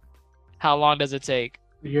there? How long does it take?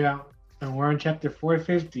 Yeah, and we're on chapter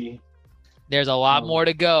 450. There's a lot more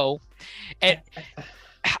to go. And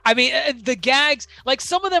the gags,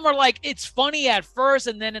 some of them are it's funny at first,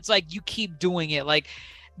 and then it's you keep doing it. Like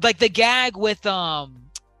the gag with Lola's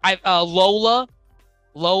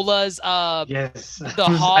yes, the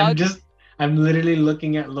hog. I'm literally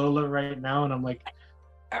looking at Lola right now, and I'm like,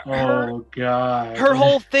 oh god. Her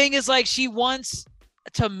whole thing is she wants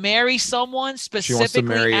to marry someone, She wants to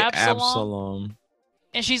specifically marry Absalom.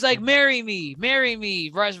 And she's like, marry me,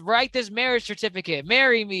 write this marriage certificate,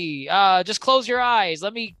 marry me, just close your eyes,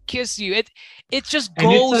 let me kiss you. It just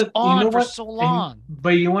goes on for so long.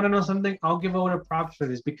 But you want to know something? I'll give Oda props for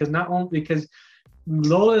this, because not only because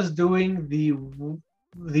Lola's doing the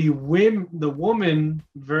woman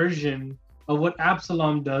version of what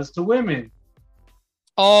Absalom does to women.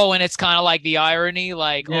 Oh, and it's kind of like the irony,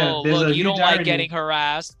 like, yeah, oh, look, you don't like irony. getting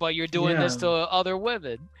harassed, but you're doing this to other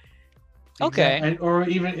women. Okay.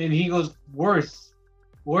 Exactly. And he goes worse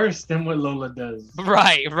than what Lola does.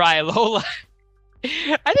 Right. Lola.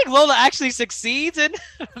 I think Lola actually succeeds in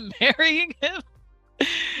marrying him.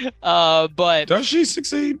 But does she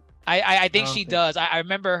succeed? I think she does. I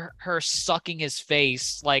remember her sucking his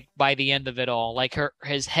face, like, by the end of it all, like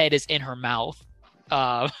his head is in her mouth.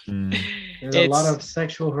 There's a lot of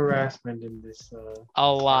sexual harassment in this.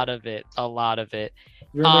 A lot of it.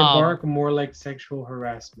 Your arc more like sexual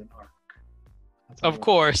harassment arc. Of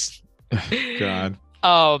course. God.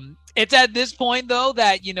 It's at this point though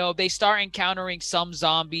that they start encountering some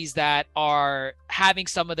zombies that are having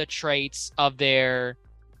some of the traits of their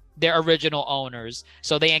original owners.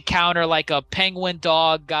 So they encounter like a penguin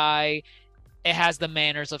dog guy. It has the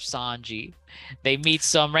manners of Sanji. They meet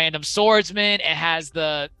some random swordsman. It has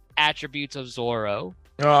the attributes of Zoro.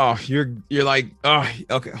 Oh, you're like, oh,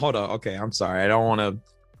 okay, hold on. Okay, I'm sorry. I don't want to.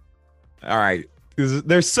 All right.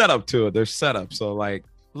 There's setup to it. There's setup. So like,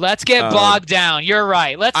 let's get bogged down. You're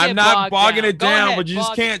right. I'm not bogging it down, but you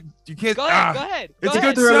just can't. You can't. Go ahead. It's a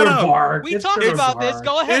good setup. We talked about this.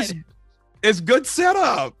 Go ahead. It's good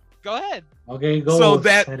setup. Go ahead. Okay, go. So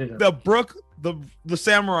that the Brook, the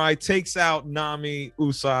samurai takes out Nami,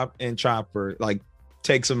 Usopp, and Chopper. Like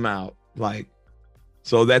takes them out. Like,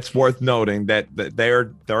 so that's worth noting that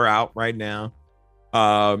they're out right now.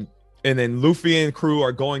 And then Luffy and crew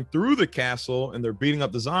are going through the castle and they're beating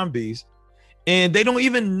up the zombies. And they don't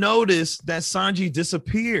even notice that Sanji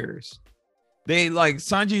disappears.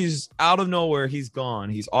 Sanji's out of nowhere. He's gone.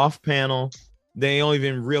 He's off panel. They don't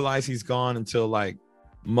even realize he's gone until like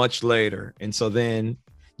much later. And so then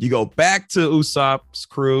you go back to Usopp's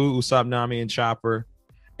crew, Usopp, Nami, and Chopper.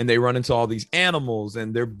 And they run into all these animals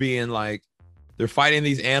and they're fighting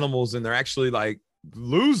these animals and they're actually like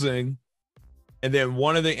losing. And then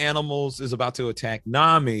one of the animals is about to attack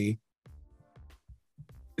Nami.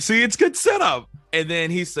 See, it's good setup. And then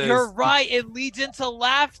he says, "You're right. It leads into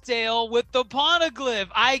Laughdale with the poneglyph."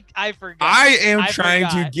 I forgot. I am trying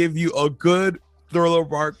to give you a good thriller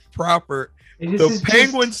arc proper. The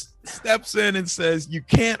penguin steps in and says, "You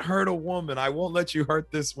can't hurt a woman. I won't let you hurt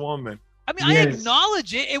this woman." I mean, yes. I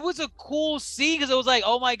acknowledge it. It was a cool scene because it was like,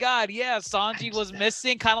 oh my God, yeah, Sanji was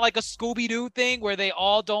missing, kind of like a Scooby-Doo thing where they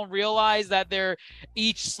all don't realize that they're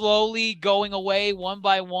each slowly going away one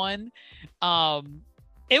by one.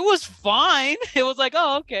 It was fine. It was like,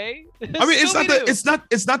 oh, okay. I mean,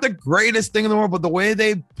 it's not the greatest thing in the world, but the way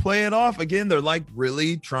they play it off, again, they're like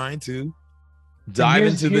really trying to dive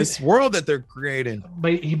into this world that they're creating.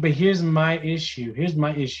 But here's my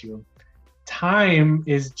issue. Time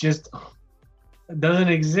is just doesn't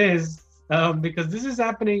exist because this is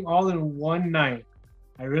happening all in one night.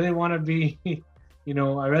 I really want to be, I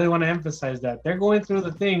really want to emphasize that they're going through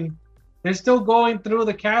the thing. They're still going through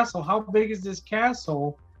the castle. How big is this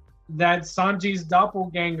castle that Sanji's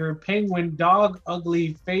doppelganger penguin dog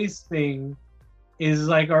ugly face thing is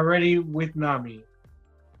like already with Nami?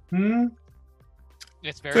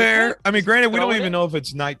 It's very fair. Cool. I mean, granted, we don't even know if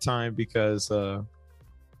it's nighttime because the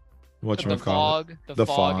fog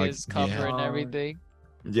is covering everything.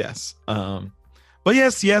 Yes. But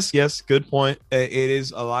yes. Good point. It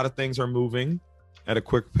is a lot of things are moving at a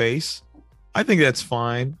quick pace. I think that's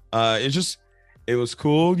fine. It was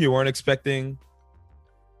cool. You weren't expecting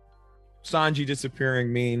Sanji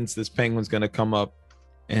disappearing means this penguin's gonna come up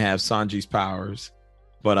and have Sanji's powers.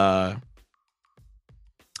 But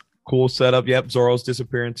cool setup. Yep, Zoro's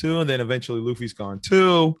disappearing too, and then eventually Luffy's gone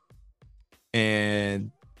too.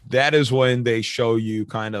 And that is when they show you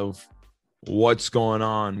kind of what's going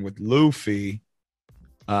on with Luffy.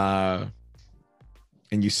 And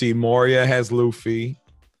you see Moria has Luffy.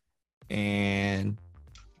 And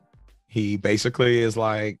he basically is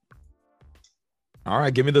like, all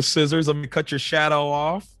right, give me the scissors. Let me cut your shadow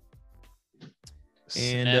off.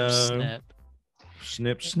 And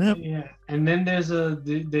snip. Yeah. And then there's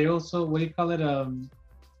they also, what do you call it?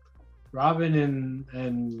 Robin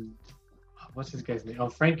and what's this guy's name? Oh,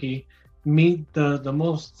 Frankie meet the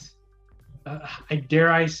most,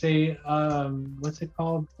 dare I say, what's it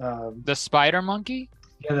called? The spider monkey?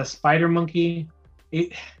 Yeah, the spider monkey.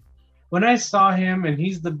 when I saw him, and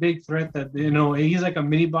he's the big threat that he's like a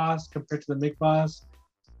mini boss compared to the big boss.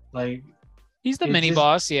 Like he's the mini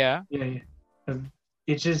boss, yeah. Yeah.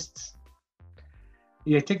 It just,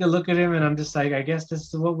 take a look at him, and I'm just like, I guess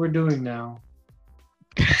this is what we're doing now.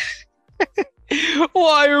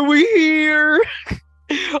 Why are we here?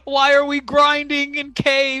 Why are we grinding in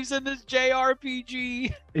caves in this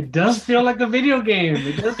JRPG? It does feel like a video game.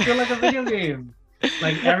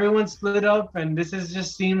 Like everyone split up, and this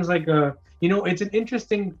just seems like it's an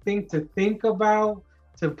interesting thing to think about,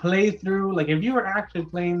 to play through. Like if you were actually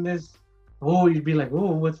playing this, you'd be like,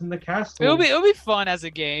 what's in the castle? It'll be fun as a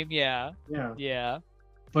game, yeah. Yeah.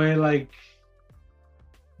 But like,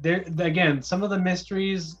 there again, some of the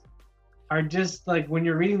mysteries are just like when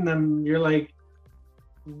you're reading them, you're like,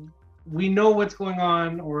 we know what's going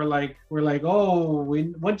on, or like we're like,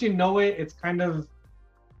 once you know it, it's kind of,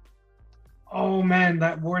 oh man,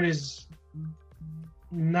 that word is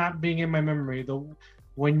not being in my memory.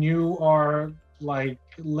 When you are like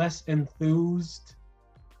less enthused,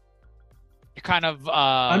 you're kind of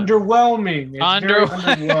underwhelming. It's very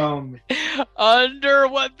underwhelming.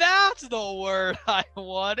 What? That's the word I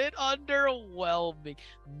wanted. Underwhelming.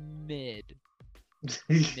 Mid.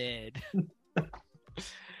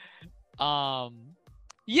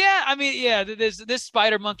 Yeah, I mean, this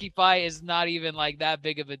spider monkey fight is not even like that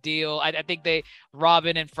big of a deal. I think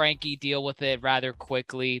Robin and Frankie deal with it rather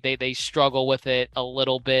quickly. They struggle with it a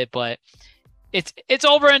little bit, but it's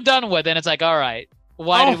over and done with, and it's like, all right,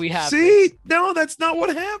 why did we have this? No, that's not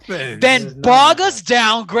what happened. Then bog us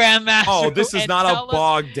down, Grandmaster. Oh, this is not a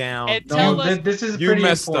bog down. This is you pretty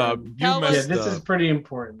messed important. up. This is pretty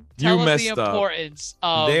important. Tell you us messed the up. importance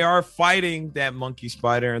of... They are fighting that monkey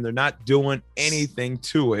spider, and they're not doing anything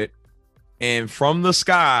to it. And from the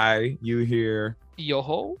sky, you hear...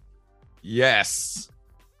 Yo-ho? Yes.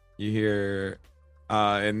 You hear...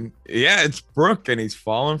 it's Brook, and he's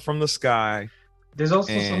falling from the sky. There's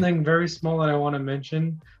also something very small that I want to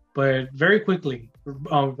mention, but very quickly.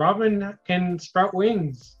 Robin can sprout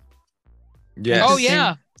wings. Yes. Oh,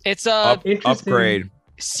 yeah. It's a... upgrade.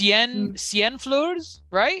 100 fleurs,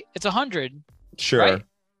 right? It's 100. Sure. Right?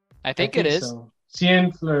 I think it is. So.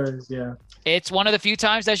 100 fleurs, yeah. It's one of the few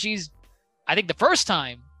times that I think the first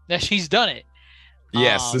time that she's done it.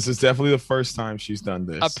 Yes, this is definitely the first time she's done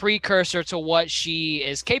this. A precursor to what she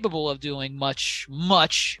is capable of doing much,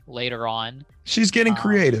 much later on. She's getting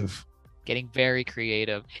creative. Getting very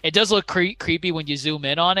creative. It does look creepy when you zoom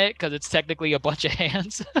in on it because it's technically a bunch of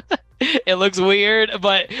hands. It looks weird,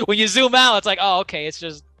 but when you zoom out, it's like, oh, okay, it's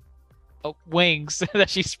just wings that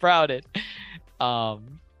she sprouted.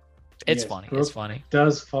 It's funny. Brooke it's funny.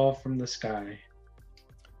 Does fall from the sky.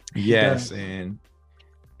 Yes, and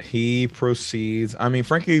he proceeds. I mean,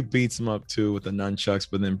 Frankie beats him up too with the nunchucks,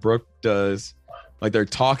 but then Brooke does, like, they're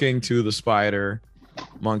talking to the spider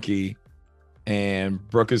monkey, and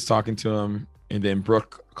Brooke is talking to him, and then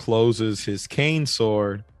Brooke closes his cane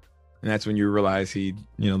sword, and that's when you realize he,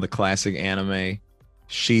 the classic anime,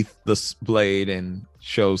 sheath the blade and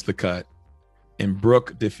shows the cut, and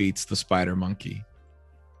Brooke defeats the spider monkey,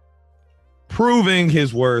 proving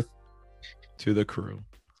his worth to the crew.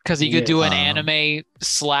 Because he could do an anime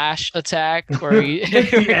slash attack where he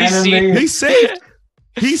saved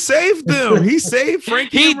them. He saved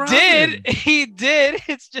Frankie. He did.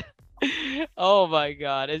 It's just, oh my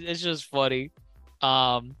god, it's just funny.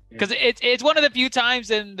 Because it's one of the few times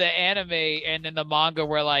in the anime and in the manga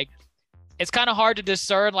where like it's kind of hard to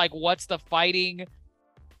discern like what's the fighting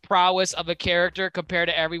prowess of a character compared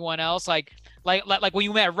to everyone else. Like when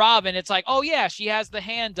you met Robin, it's like, oh yeah, she has the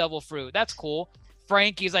hand double fruit. That's cool.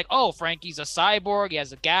 Frankie's like, oh, Frankie's a cyborg. He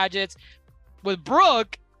has the gadgets. With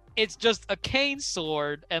Brooke, it's just a cane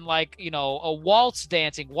sword and like, a waltz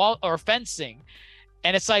dancing or fencing.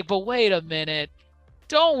 And it's like, but wait a minute.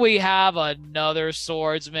 Don't we have another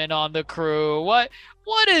swordsman on the crew? What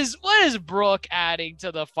is Brooke adding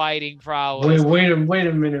to the fighting prowess? Wait a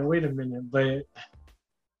minute. But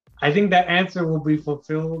I think that answer will be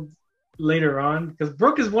fulfilled later on, because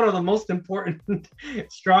Brooke is one of the most important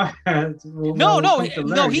straw hats.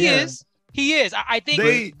 He is. I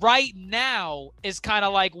think right now is kind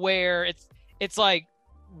of like where it's like,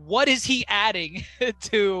 what is he adding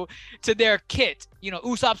to their kit?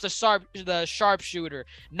 Usopp's the sharpshooter,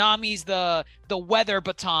 Nami's the weather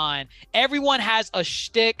baton. Everyone has a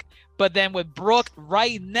shtick, but then with Brooke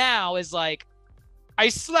right now is like, I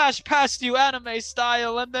slash past you anime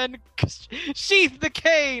style and then sheath the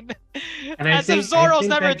cane. And as if Zoro's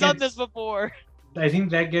never done this before. I think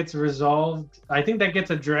that gets resolved. I think that gets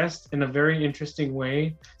addressed in a very interesting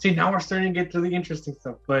way. See, now we're starting to get to the interesting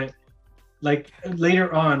stuff. But like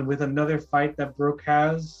later on with another fight that Brooke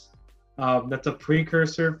has, That's a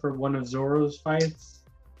precursor for one of Zoro's fights.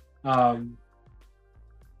 I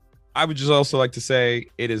would just also like to say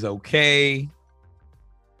it is okay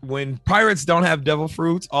when pirates don't have devil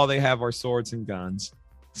fruits. All they have are swords and guns.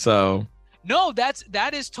 So no,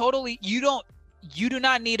 that is totally. You do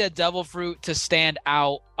not need a devil fruit to stand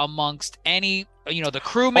out amongst any, the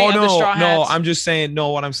crewmate of the Straw Hats. No, I'm just saying, no,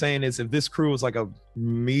 what I'm saying is if this crew was like a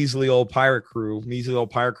measly old pirate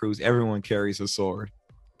crews, everyone carries a sword,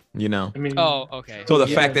 I mean, oh, okay. So the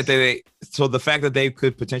fact that they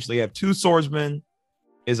could potentially have two swordsmen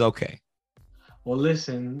is okay. Well,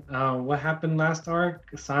 listen, what happened last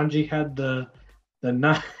arc? Sanji had the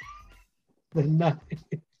knife. The knife.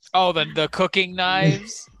 Oh, the cooking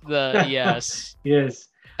knives. Yes. Yes.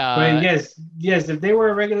 But yes. If they were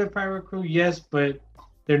a regular pirate crew, yes, but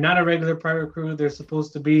they're not a regular pirate crew. They're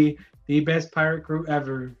supposed to be the best pirate crew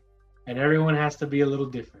ever, and everyone has to be a little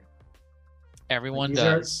different. Everyone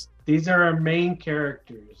does. These are our main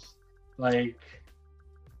characters. Like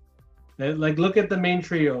look at the main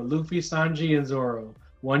trio: Luffy, Sanji, and Zoro.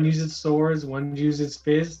 One uses swords, one uses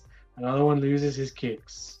fists, another one uses his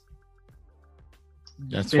kicks.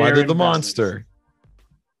 That's why they're the monster.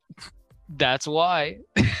 That's why.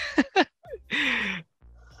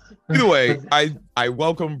 Either way, I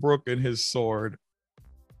welcome Brook and his sword.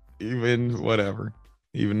 Even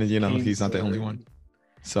he's not the only one.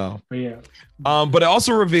 So, but yeah. But it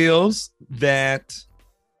also reveals that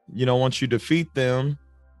once you defeat them,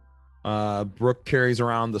 Brook carries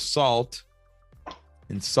around the salt,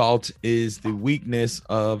 and salt is the weakness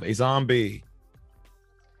of a zombie.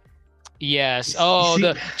 Yes.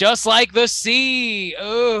 Oh, just like the sea.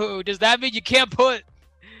 Oh, does that mean you can't put?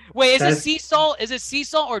 Wait, is it sea salt? Is it sea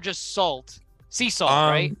salt or just salt? Sea salt,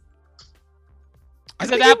 right?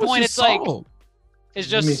 Because at that point, it's salt. Like it's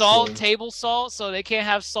just salt, table salt, so they can't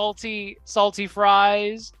have salty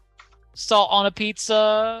fries, salt on a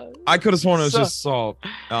pizza. I could have sworn it was just salt,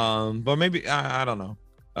 but maybe I don't know.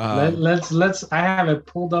 Let's. I have it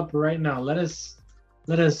pulled up right now. Let us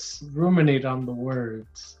ruminate on the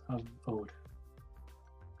words of Oda.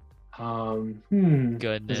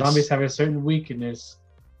 Goodness. The zombies have a certain weakness.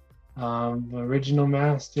 Original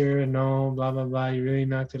master, no, blah blah blah. You really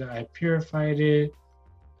knocked it out. I purified it.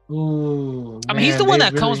 Ooh. I mean, he's the one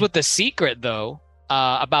that comes with the secret, though,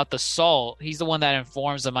 about the salt. He's the one that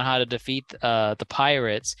informs them on how to defeat the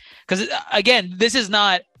pirates. Because again, this is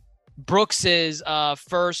not Brooks's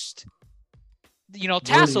first.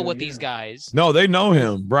 Tassel with these guys. No, they know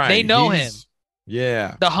him, right? They know him.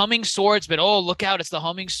 Yeah. The humming swordsman. Oh, look out. It's the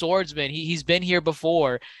humming swordsman. He's been here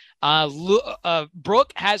before.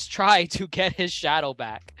 Brook has tried to get his shadow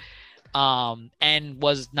back and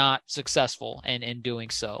was not successful in doing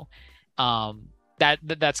so.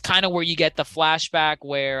 That's kind of where you get the flashback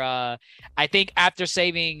where I think after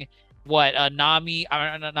saving not Nami,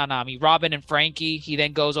 Robin and Frankie, he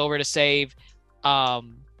then goes over to save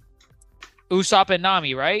Usopp and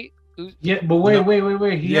Nami, right? Yeah, but wait.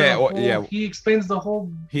 He explains the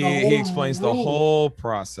whole. He explains the whole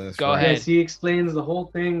process. Go ahead. Yes, he explains the whole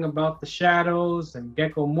thing about the shadows and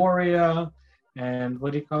Gecko Moria, and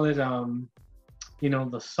what do you call it?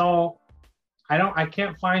 The salt. I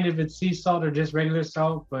can't find if it's sea salt or just regular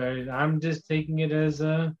salt, but I'm just taking it as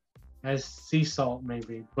sea salt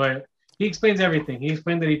maybe. But he explains everything. He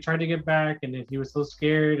explained that he tried to get back, and that he was so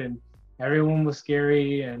scared, and everyone was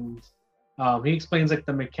scary, and. He explains like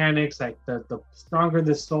the mechanics, like the stronger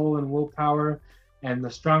the soul and willpower, and the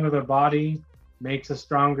stronger the body makes a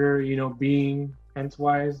stronger, being. Hence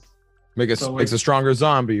wise, makes a stronger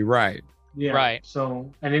zombie, right? Yeah, right.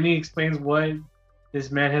 So, and then he explains what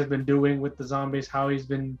this man has been doing with the zombies, how he's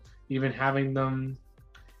been even having them.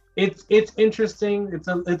 It's interesting.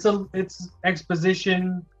 It's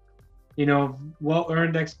exposition,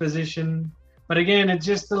 well-earned exposition. But again, it's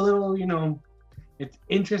just a little, it's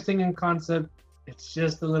interesting in concept. It's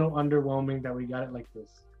just a little underwhelming that we got it like this.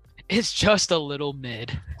 It's just a little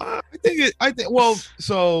mid. I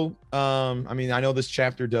know this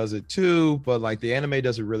chapter does it too, but like the anime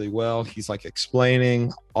does it really well. He's like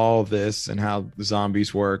explaining all this and how the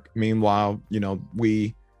zombies work. Meanwhile,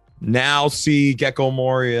 we now see Gecko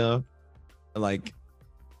Moria like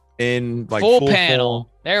in like full panel.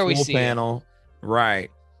 There we full see panel, it.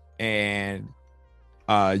 Right? And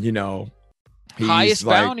he's highest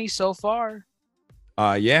bounty so far.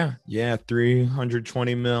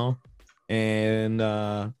 320 mil.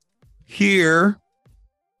 And here,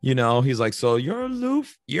 he's like, so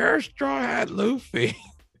you're Straw Hat Luffy.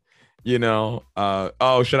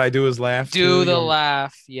 Should I do his laugh? Do the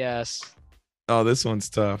laugh, yes. Oh, this one's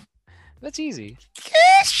tough. That's easy.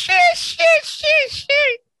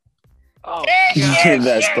 Oh,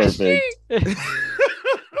 That's perfect.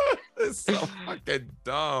 It's so fucking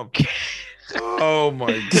dumb. Oh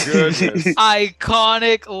my goodness.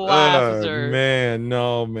 Iconic laughter. Man,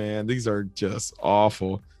 no, man. These are just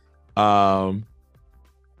awful.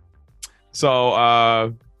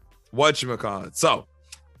 Whatchamacallit? So,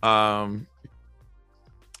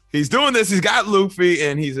 he's doing this. He's got Luffy,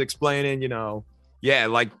 and he's explaining,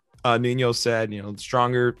 like Nino said,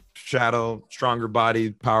 stronger shadow, stronger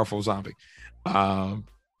body, powerful zombie. From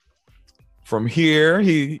here,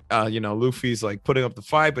 Luffy's like putting up the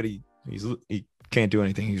fight, but he can't do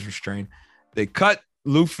anything. He's restrained. They cut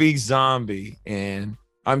Luffy zombie, and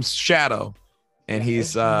I'm Shadow, and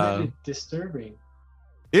he's disturbing.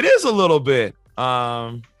 It is a little bit.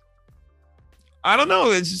 I don't know.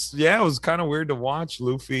 It's just it was kind of weird to watch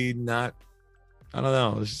Luffy not. I don't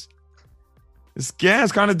know. It's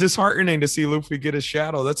kind of disheartening to see Luffy get his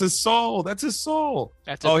shadow. That's his soul. That's his soul.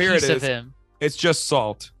 That's a piece of him. It's just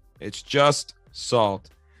salt. It's just salt.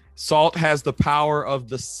 Salt has the power of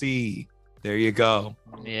the sea. There you go.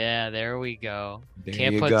 Yeah, there we go.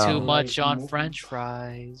 Can't put too much on French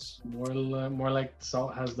fries. More like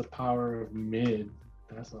salt has the power of mid.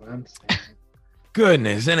 That's what I'm saying.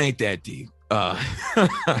 Goodness, it ain't that deep.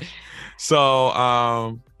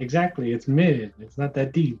 Exactly, it's mid. It's not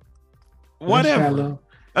that deep. Whatever.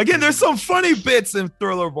 Again, there's some funny bits in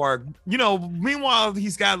Thriller Bark. Meanwhile,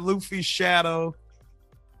 he's got Luffy's shadow.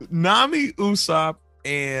 Nami, Usopp,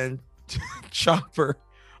 and Chopper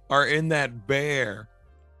are in that bear.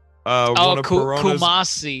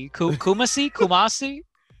 Kumasi?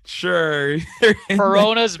 Sure.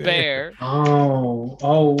 Perona's bear. And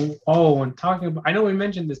talking about, I know we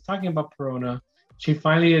mentioned this, talking about Perona, she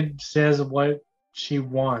finally says what she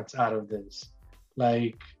wants out of this.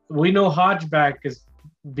 Like, we know Hodgeback is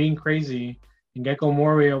being crazy, and Gecko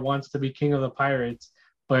Moria wants to be king of the pirates,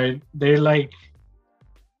 but they're like,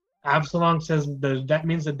 Absalom says that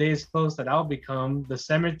means the day is close that I'll become the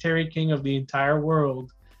cemetery king of the entire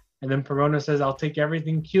world. And then Perona says, I'll take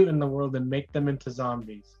everything cute in the world and make them into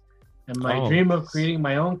zombies. And my dream of creating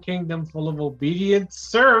my own kingdom full of obedient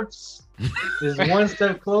serfs is one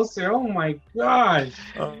step closer. Oh my gosh.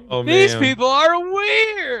 These people are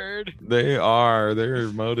weird. They are. Their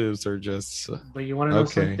motives are just... But you want to know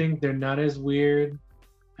something? They're not as weird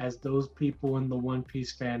as those people in the One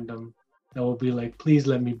Piece fandom that will be like, please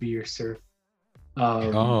let me be your serf.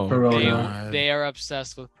 Perona. They are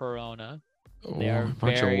obsessed with Perona. They are a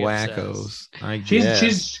bunch of wackos.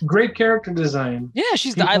 She's great character design. Yeah,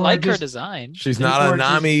 I like her design. She's not a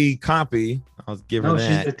Nami copy. I'll give her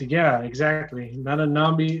that. Yeah, exactly. Not a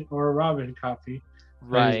Nami or a Robin copy.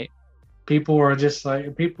 Right. People are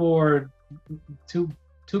too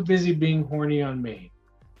busy being horny on May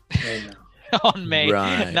right now. On May,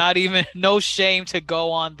 right. Not even no shame to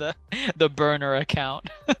go on the burner account.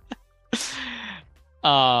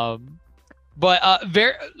 But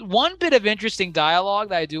one bit of interesting dialogue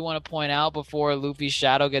that I do want to point out before Luffy's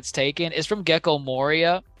shadow gets taken is from Gecko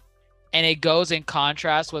Moria, and it goes in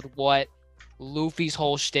contrast with what Luffy's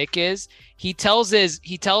whole shtick is. He tells his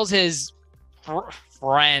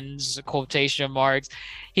friends, quotation marks,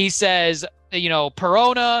 he says,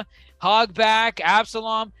 Perona, Hogback,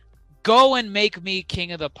 Absalom, go and make me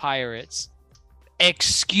king of the pirates.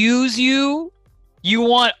 Excuse you? You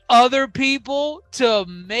want other people to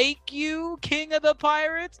make you king of the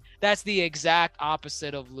pirates? That's the exact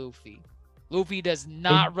opposite of Luffy. Luffy does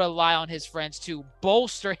not rely on his friends to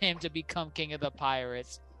bolster him to become king of the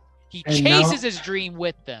pirates. He chases his dream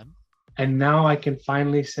with them. And now I can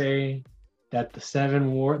finally say that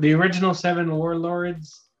the original 7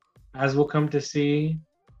 warlords, as we'll come to see,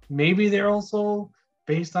 maybe they're also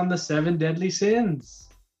based on the 7 deadly sins.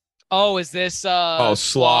 Oh, is this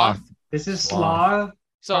Sloth? This is Sloth.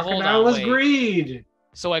 So Crocodile was greed.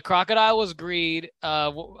 So a Crocodile was greed.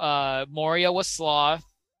 Moria was Sloth.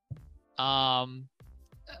 Doflamingo.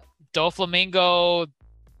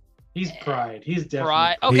 He's pride. He's definitely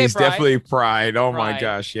pride. Okay, he's pride. definitely pride. Oh my Pride.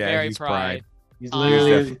 gosh, yeah, Very he's pride. He's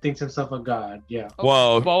literally thinks himself a god. Yeah.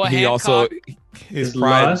 Well, Boa he Hancock. also his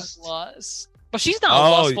pride. Lust. But she's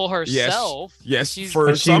not lustful herself. Yes,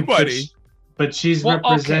 for somebody. But she's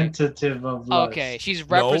representative of lust. Okay, she's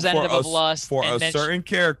representative of lust. For a certain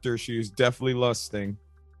character, she's definitely lusting.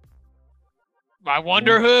 I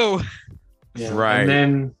wonder who. Yeah. Right. And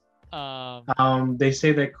then they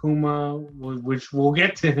say that Kuma, which we'll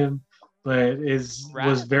get to him, but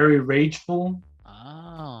was very rageful.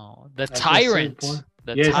 Oh, the tyrant.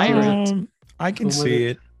 Tyrant. I can see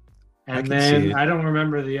it. And then I don't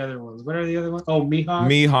remember the other ones. What are the other ones? Oh,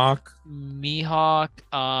 Mihawk. Mihawk.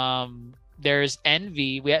 There's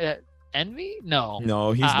Envy. We had Envy? No.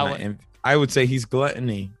 No, he's not Envy. I would say he's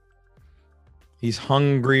gluttony. He's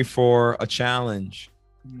hungry for a challenge.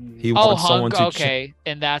 He wants someone to. Okay,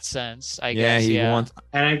 in that sense, I guess. He wants.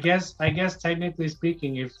 And I guess technically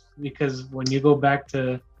speaking, because when you go back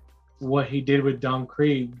to what he did with Don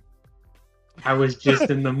Krieg, I was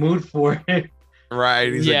just in the mood for it.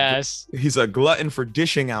 Right. He's a glutton for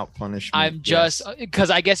dishing out punishment. I'm just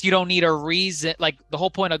because I guess you don't need a reason. Like the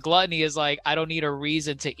whole point of gluttony is like, I don't need a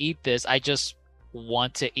reason to eat this. I just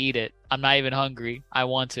want to eat it. I'm not even hungry. I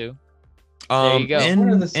want to. There you go.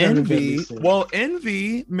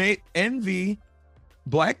 Envy.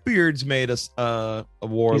 Blackbeard's made us a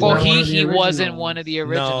warlord. Well, he wasn't one of the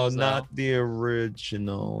originals. No, not the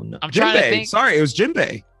original. No. I'm trying to think. Sorry, it was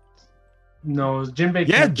Jinbei. No, it was Jinbei.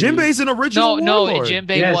 Yeah, Jinbei's an original warlord.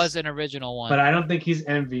 Jinbei was an original one. But I don't think he's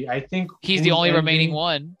Envy. I think he's the only remaining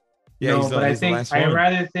one. Yeah, no, but I think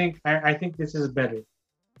I think this is better.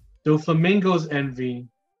 Doflamingo's Envy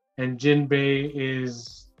and Jinbei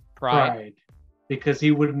is Pride. Because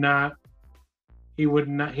his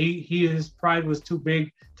pride was too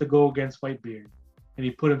big to go against Whitebeard. And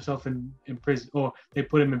he put himself in prison, or they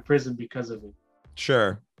put him in prison because of it.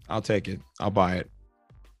 Sure. I'll take it. I'll buy it.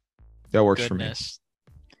 That works for me.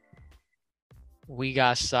 We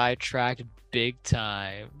got sidetracked big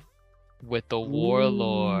time with the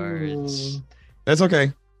warlords. That's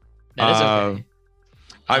okay. That is okay.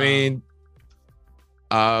 I mean,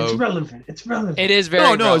 it's relevant. It's relevant. It is very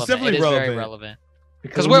relevant. It's definitely relevant. Very relevant.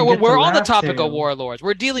 Because we're on the topic of warlords.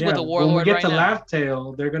 We're dealing with the warlord right now. When we get to Laugh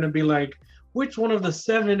Tale, they're going to be like, which one of the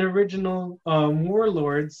 7 original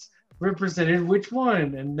warlords represented which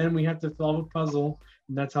one? And then we have to solve a puzzle.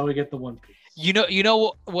 And that's how we get the One Piece. You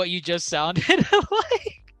know what you just sounded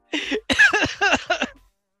like?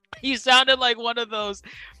 You sounded like one of those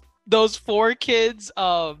 4Kids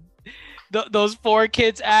those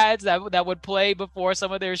 4Kids ads that would play before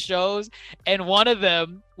some of their shows, and one of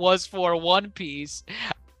them was for One Piece.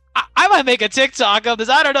 I might make a TikTok of this.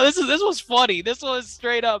 I don't know. This was funny. This was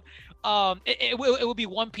straight up. It would be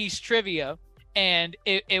One Piece trivia, and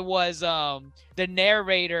it was the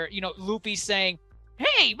narrator, Luffy saying,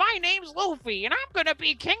 "Hey, my name's Luffy, and I'm gonna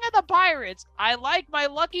be king of the pirates. I like my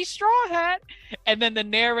lucky straw hat." And then the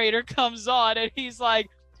narrator comes on, and he's like,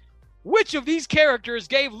 "Which of these characters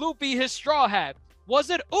gave Luffy his straw hat? Was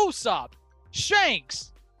it Usopp,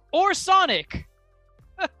 Shanks, or Sonic?"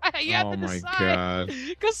 You have to decide.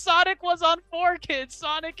 Because Sonic was on 4Kids,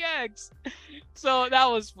 Sonic X. So that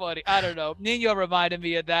was funny. I don't know. Nino reminded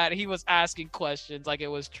me of that. He was asking questions like it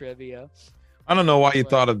was trivia. I don't know why you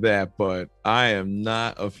thought of that, but I am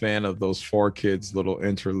not a fan of those 4Kids little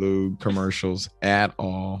interlude commercials at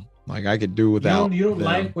all. Like, I could do without. You don't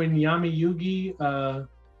like when Yami Yugi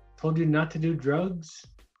told you not to do drugs?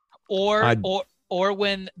 Or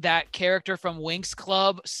when that character from Winx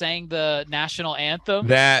Club sang the national anthem?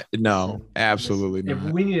 No, absolutely not. If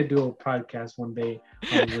we need to do a podcast one day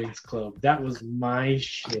on Winx Club, that was my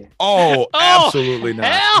shit. Oh, absolutely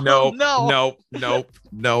not. No.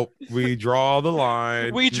 Nope. We draw the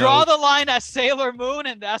line. We draw the line at Sailor Moon,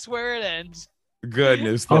 and that's where it ends.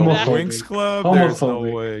 Goodness, the Winx Club, there's no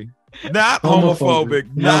way. Not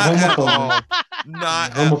homophobic. Not at all.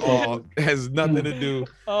 Not at all. It has nothing to do.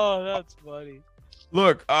 Oh, that's funny.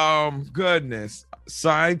 Look, goodness.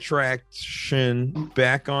 Sidetraction,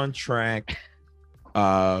 back on track.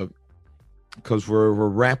 Because we're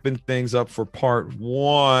wrapping things up for part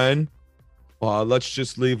 1. Let's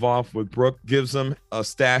just leave off with Brook gives him a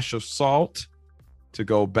stash of salt to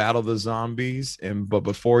go battle the zombies. But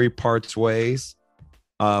before he parts ways,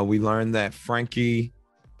 we learn that Frankie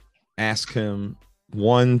asked him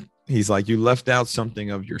he's like, "You left out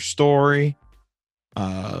something of your story."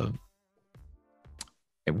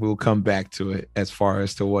 And we'll come back to it as far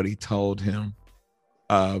as to what he told him.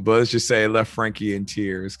 But let's just say it left Frankie in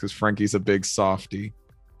tears because Frankie's a big softy.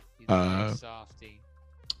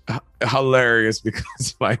 Hilarious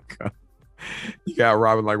because you got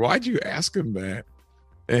Robin like, "Why'd you ask him that?"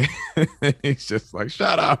 And he's just like,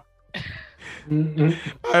 "Shut up."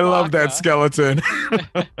 I love that skeleton.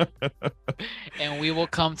 And we will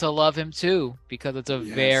come to love him too because it's a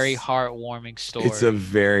very heartwarming story. It's a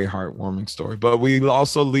very heartwarming story. But we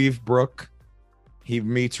also leave Brook. He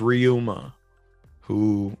meets Ryuma,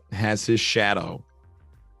 who has his shadow.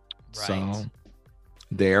 Right. So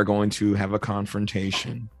they are going to have a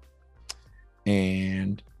confrontation.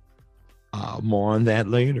 And more on that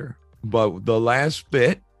later. But the last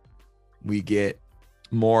bit, we get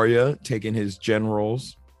Moria taking his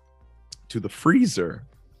generals to the freezer.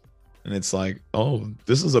 And it's like, oh,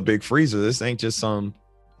 this is a big freezer. This ain't just some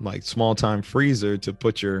small time freezer to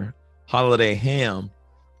put your holiday ham.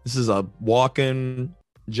 This is a walk-in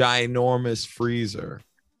ginormous freezer.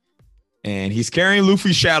 And he's carrying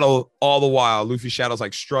Luffy's shadow all the while. Luffy's shadow's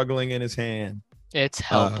like struggling in his hand. It's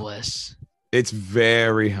helpless. It's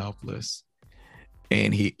very helpless.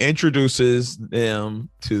 And he introduces them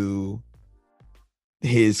to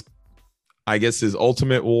his, I guess, his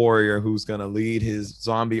ultimate warrior who's going to lead his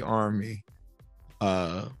zombie army.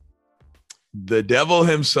 The devil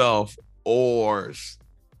himself, Oars.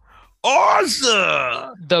 Oars!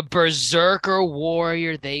 The berserker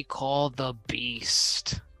warrior they call the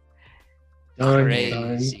Beast.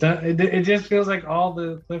 Crazy. It just feels like all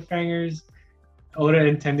the cliffhangers Oda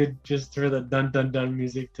intended just for the dun dun dun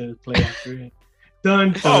music to play after it.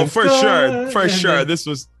 Dun, dun, oh, for dun, sure. Then... This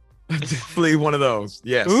was definitely one of those.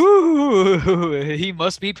 Yes. Ooh, he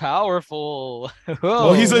must be powerful.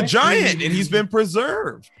 Well, he's a giant and he's been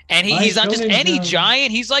preserved. And he's not just any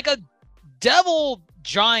giant. He's like a devil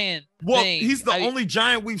giant. Well, thing. he's the only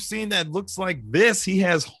giant we've seen that looks like this. He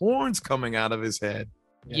has horns coming out of his head.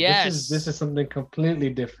 Yeah, yes. This is something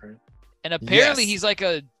completely different. And apparently he's like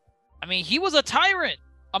he was a tyrant.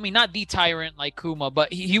 I mean, not the tyrant like Kuma,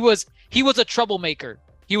 but he was a troublemaker.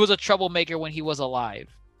 He was a troublemaker when he was alive.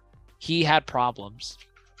 He had problems.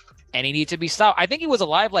 And he needed to be stopped. I think he was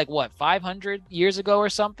alive like 500 years ago or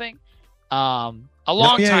something? A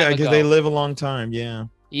long time ago. They live a long time, yeah.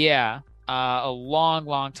 Yeah. A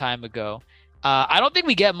long time ago. I don't think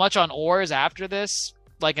we get much on Oars after this.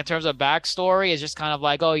 Like in terms of backstory, it's just kind of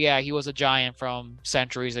like, oh yeah, he was a giant from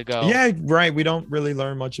centuries ago. Yeah, right. We don't really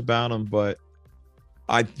learn much about him, but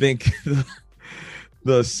I think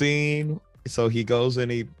the scene. So he goes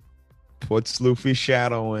and he puts Luffy's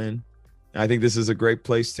shadow in. I think this is a great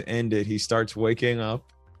place to end it. He starts waking up,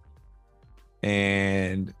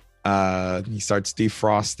 and he starts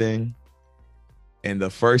defrosting, and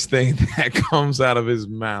the first thing that comes out of his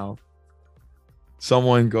mouth.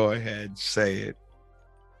 Someone go ahead, say it.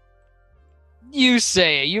 You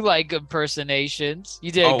say it. You like impersonations. You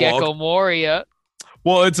did Gecko Moria.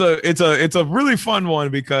 Well, it's a really fun one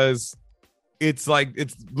because it's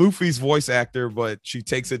Luffy's voice actor, but she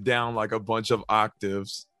takes it down like a bunch of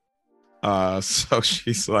octaves. So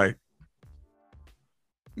she's like,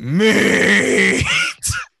 meat.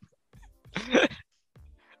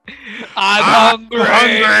 I'm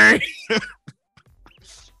hungry.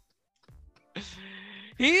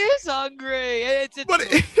 He is hungry. But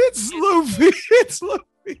it's Luffy. It's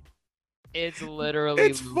Luffy. It's literally.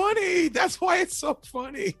 It's funny. That's why it's so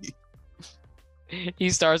funny.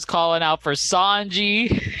 He starts calling out for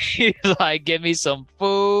Sanji. He's like, "Give me some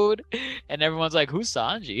food," and everyone's like, "Who's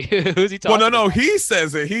Sanji? Who's he talking?" Well, no, about? he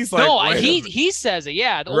says it. He's like, "No, he says it."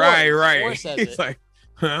 Yeah, right. He's like,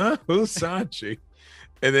 "Huh? Who's Sanji?"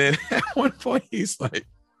 And then at one point, he's like,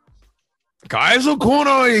 "Kaizo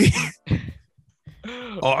Kunoi."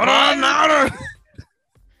 He's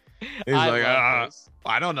like,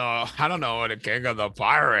 I don't know what the king of the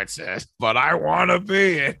pirates is, but I want to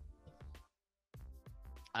be it.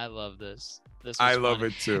 I love this. I love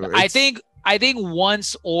it too. I think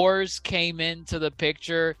once Oars came into the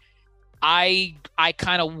picture, I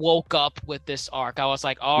kind of woke up with this arc. I was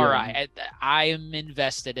like, all right, I am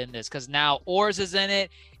invested in this because now Oars is in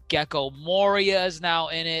it, Gecko Moria is now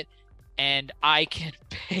in it, and I can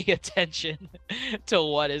pay attention to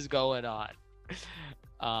what is going on.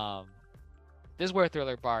 This is where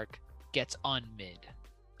Thriller Bark gets unmid.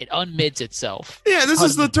 It unmids itself. Yeah, this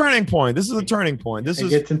is the turning point. This gets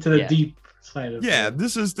into the deep side of it.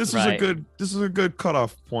 This is a good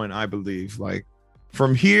cutoff point, I believe. Like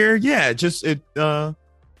from here, it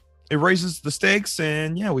raises the stakes,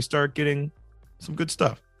 and we start getting some good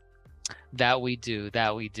stuff. That we do.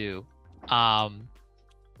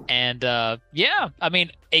 I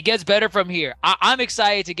mean, it gets better from here. I'm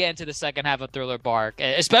excited to get into the second half of Thriller Bark,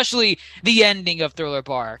 especially the ending of Thriller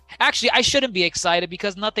Bark. Actually, I shouldn't be excited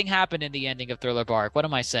because nothing happened in the ending of Thriller Bark. What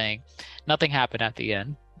am I saying? Nothing happened at the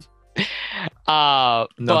end.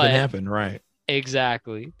 Nothing happened, right?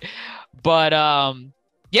 Exactly. But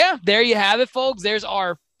there you have it, folks. There's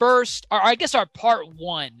our part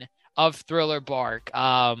one of Thriller Bark.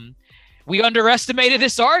 We underestimated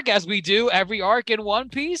this arc, as we do every arc in One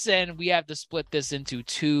Piece, and we have to split this into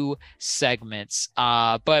two segments.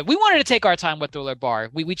 But we wanted to take our time with Thriller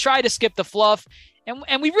Bark. We tried to skip the fluff,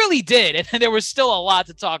 and we really did. And there was still a lot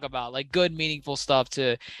to talk about, like good, meaningful stuff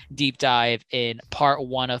to deep dive in part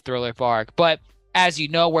one of Thriller Bark. But as you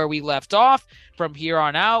know, where we left off, from here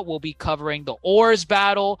on out, we'll be covering the Oars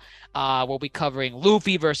battle. We'll be covering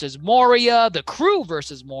Luffy versus Moria, the crew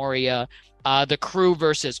versus Moria, the crew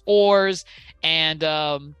versus Oars, and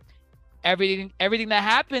everything that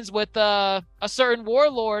happens with a certain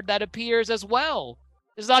warlord that appears as well.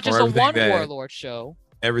 It's not just a one warlord show.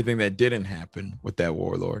 everything that didn't happen with that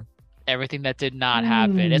warlord. Everything that did not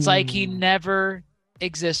happen. It's like he never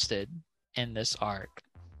existed in this arc.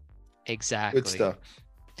 Exactly. Good stuff.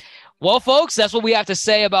 Well, folks, that's what we have to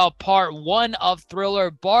say about part 1 of Thriller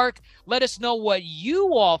Bark. Let us know what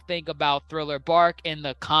you all think about Thriller Bark in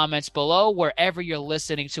the comments below, wherever you're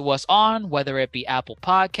listening to us on, whether it be Apple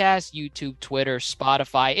Podcasts, YouTube, Twitter,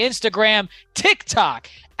 Spotify, Instagram, TikTok,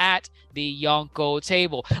 at the Yonko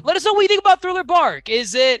Table. Let us know what you think about Thriller Bark.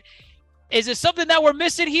 Is it something that we're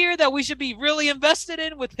missing here that we should be really invested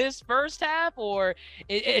in with his first half? Or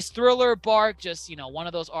is Thriller Bark just, one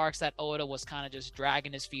of those arcs that Oda was kind of just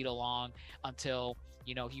dragging his feet along until,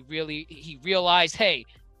 he realized, hey,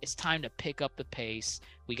 it's time to pick up the pace.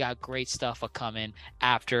 We got great stuff coming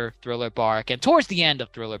after Thriller Bark and towards the end of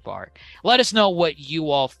Thriller Bark. Let us know what you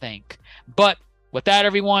all think. But with that,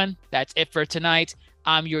 everyone, that's it for tonight.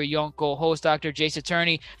 I'm your Yonko host, Dr. Jason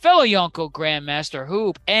Turney, fellow Yonko Grandmaster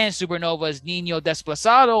Hoop, and Supernova's Nino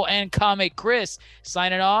Desplazado and Comic Chris.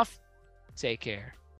 Signing off. Take care.